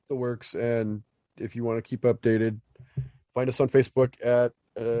stuff in the works. And if you want to keep updated, find us on Facebook at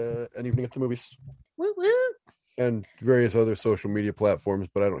An Evening at the Movies Woo woo. and various other social media platforms,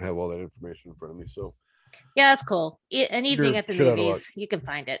 but I don't have all that information in front of me. So Yeah, that's cool. An evening You're at the shit out of luck. movies. You can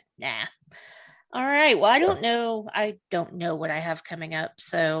find it. Nah. All right. Well, I don't know. I don't know what I have coming up.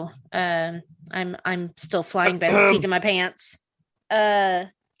 So I'm still flying by the seat of my pants. I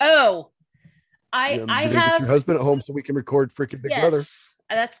yeah, I'm gonna get have your husband at home so we can record freaking Big Brother.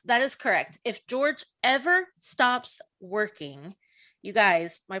 that is correct. If George ever stops working, you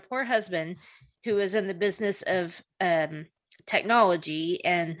guys, my poor husband, who is in the business of technology,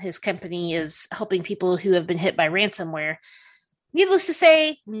 and his company is helping people who have been hit by ransomware. Needless to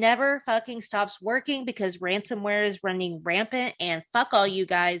say, never fucking stops working because ransomware is running rampant, and fuck all you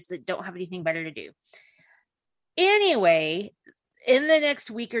guys that don't have anything better to do. Anyway, in the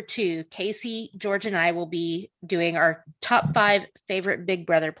next week or two, Casey, George, and I will be doing our top 5 favorite Big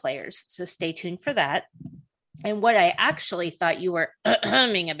Brother players. So stay tuned for that. And what I actually thought you were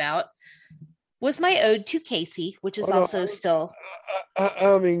humming about was my ode to Casey, which is also still.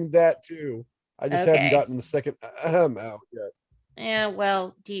 I mean, that too. I just Okay. haven't gotten the second out yet. Yeah,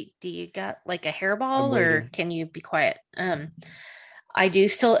 well, do you got like a hairball, I'm or waiting. can you be quiet? I do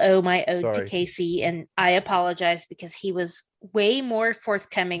still owe my ode to Sorry. Casey, and I apologize because he was way more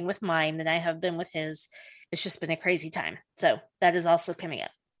forthcoming with mine than I have been with his. It's just been a crazy time. So that is also coming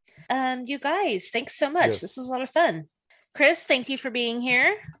up. You guys, thanks so much. Yes. This was a lot of fun. Chris, thank you for being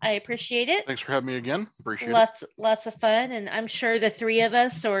here. I appreciate it. Thanks for having me again. Appreciate Lots of fun, and I'm sure the 3 of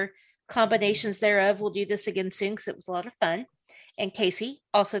us or combinations thereof will do this again soon because it was a lot of fun. And Casey,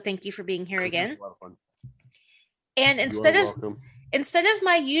 also thank you for being here It was again. a lot of fun. And You instead are of welcome. Instead of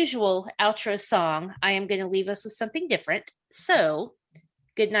my usual outro song, I am going to leave us with something different. So,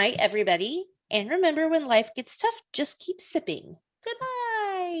 good night, everybody. And remember, when life gets tough, just keep sipping. Goodbye.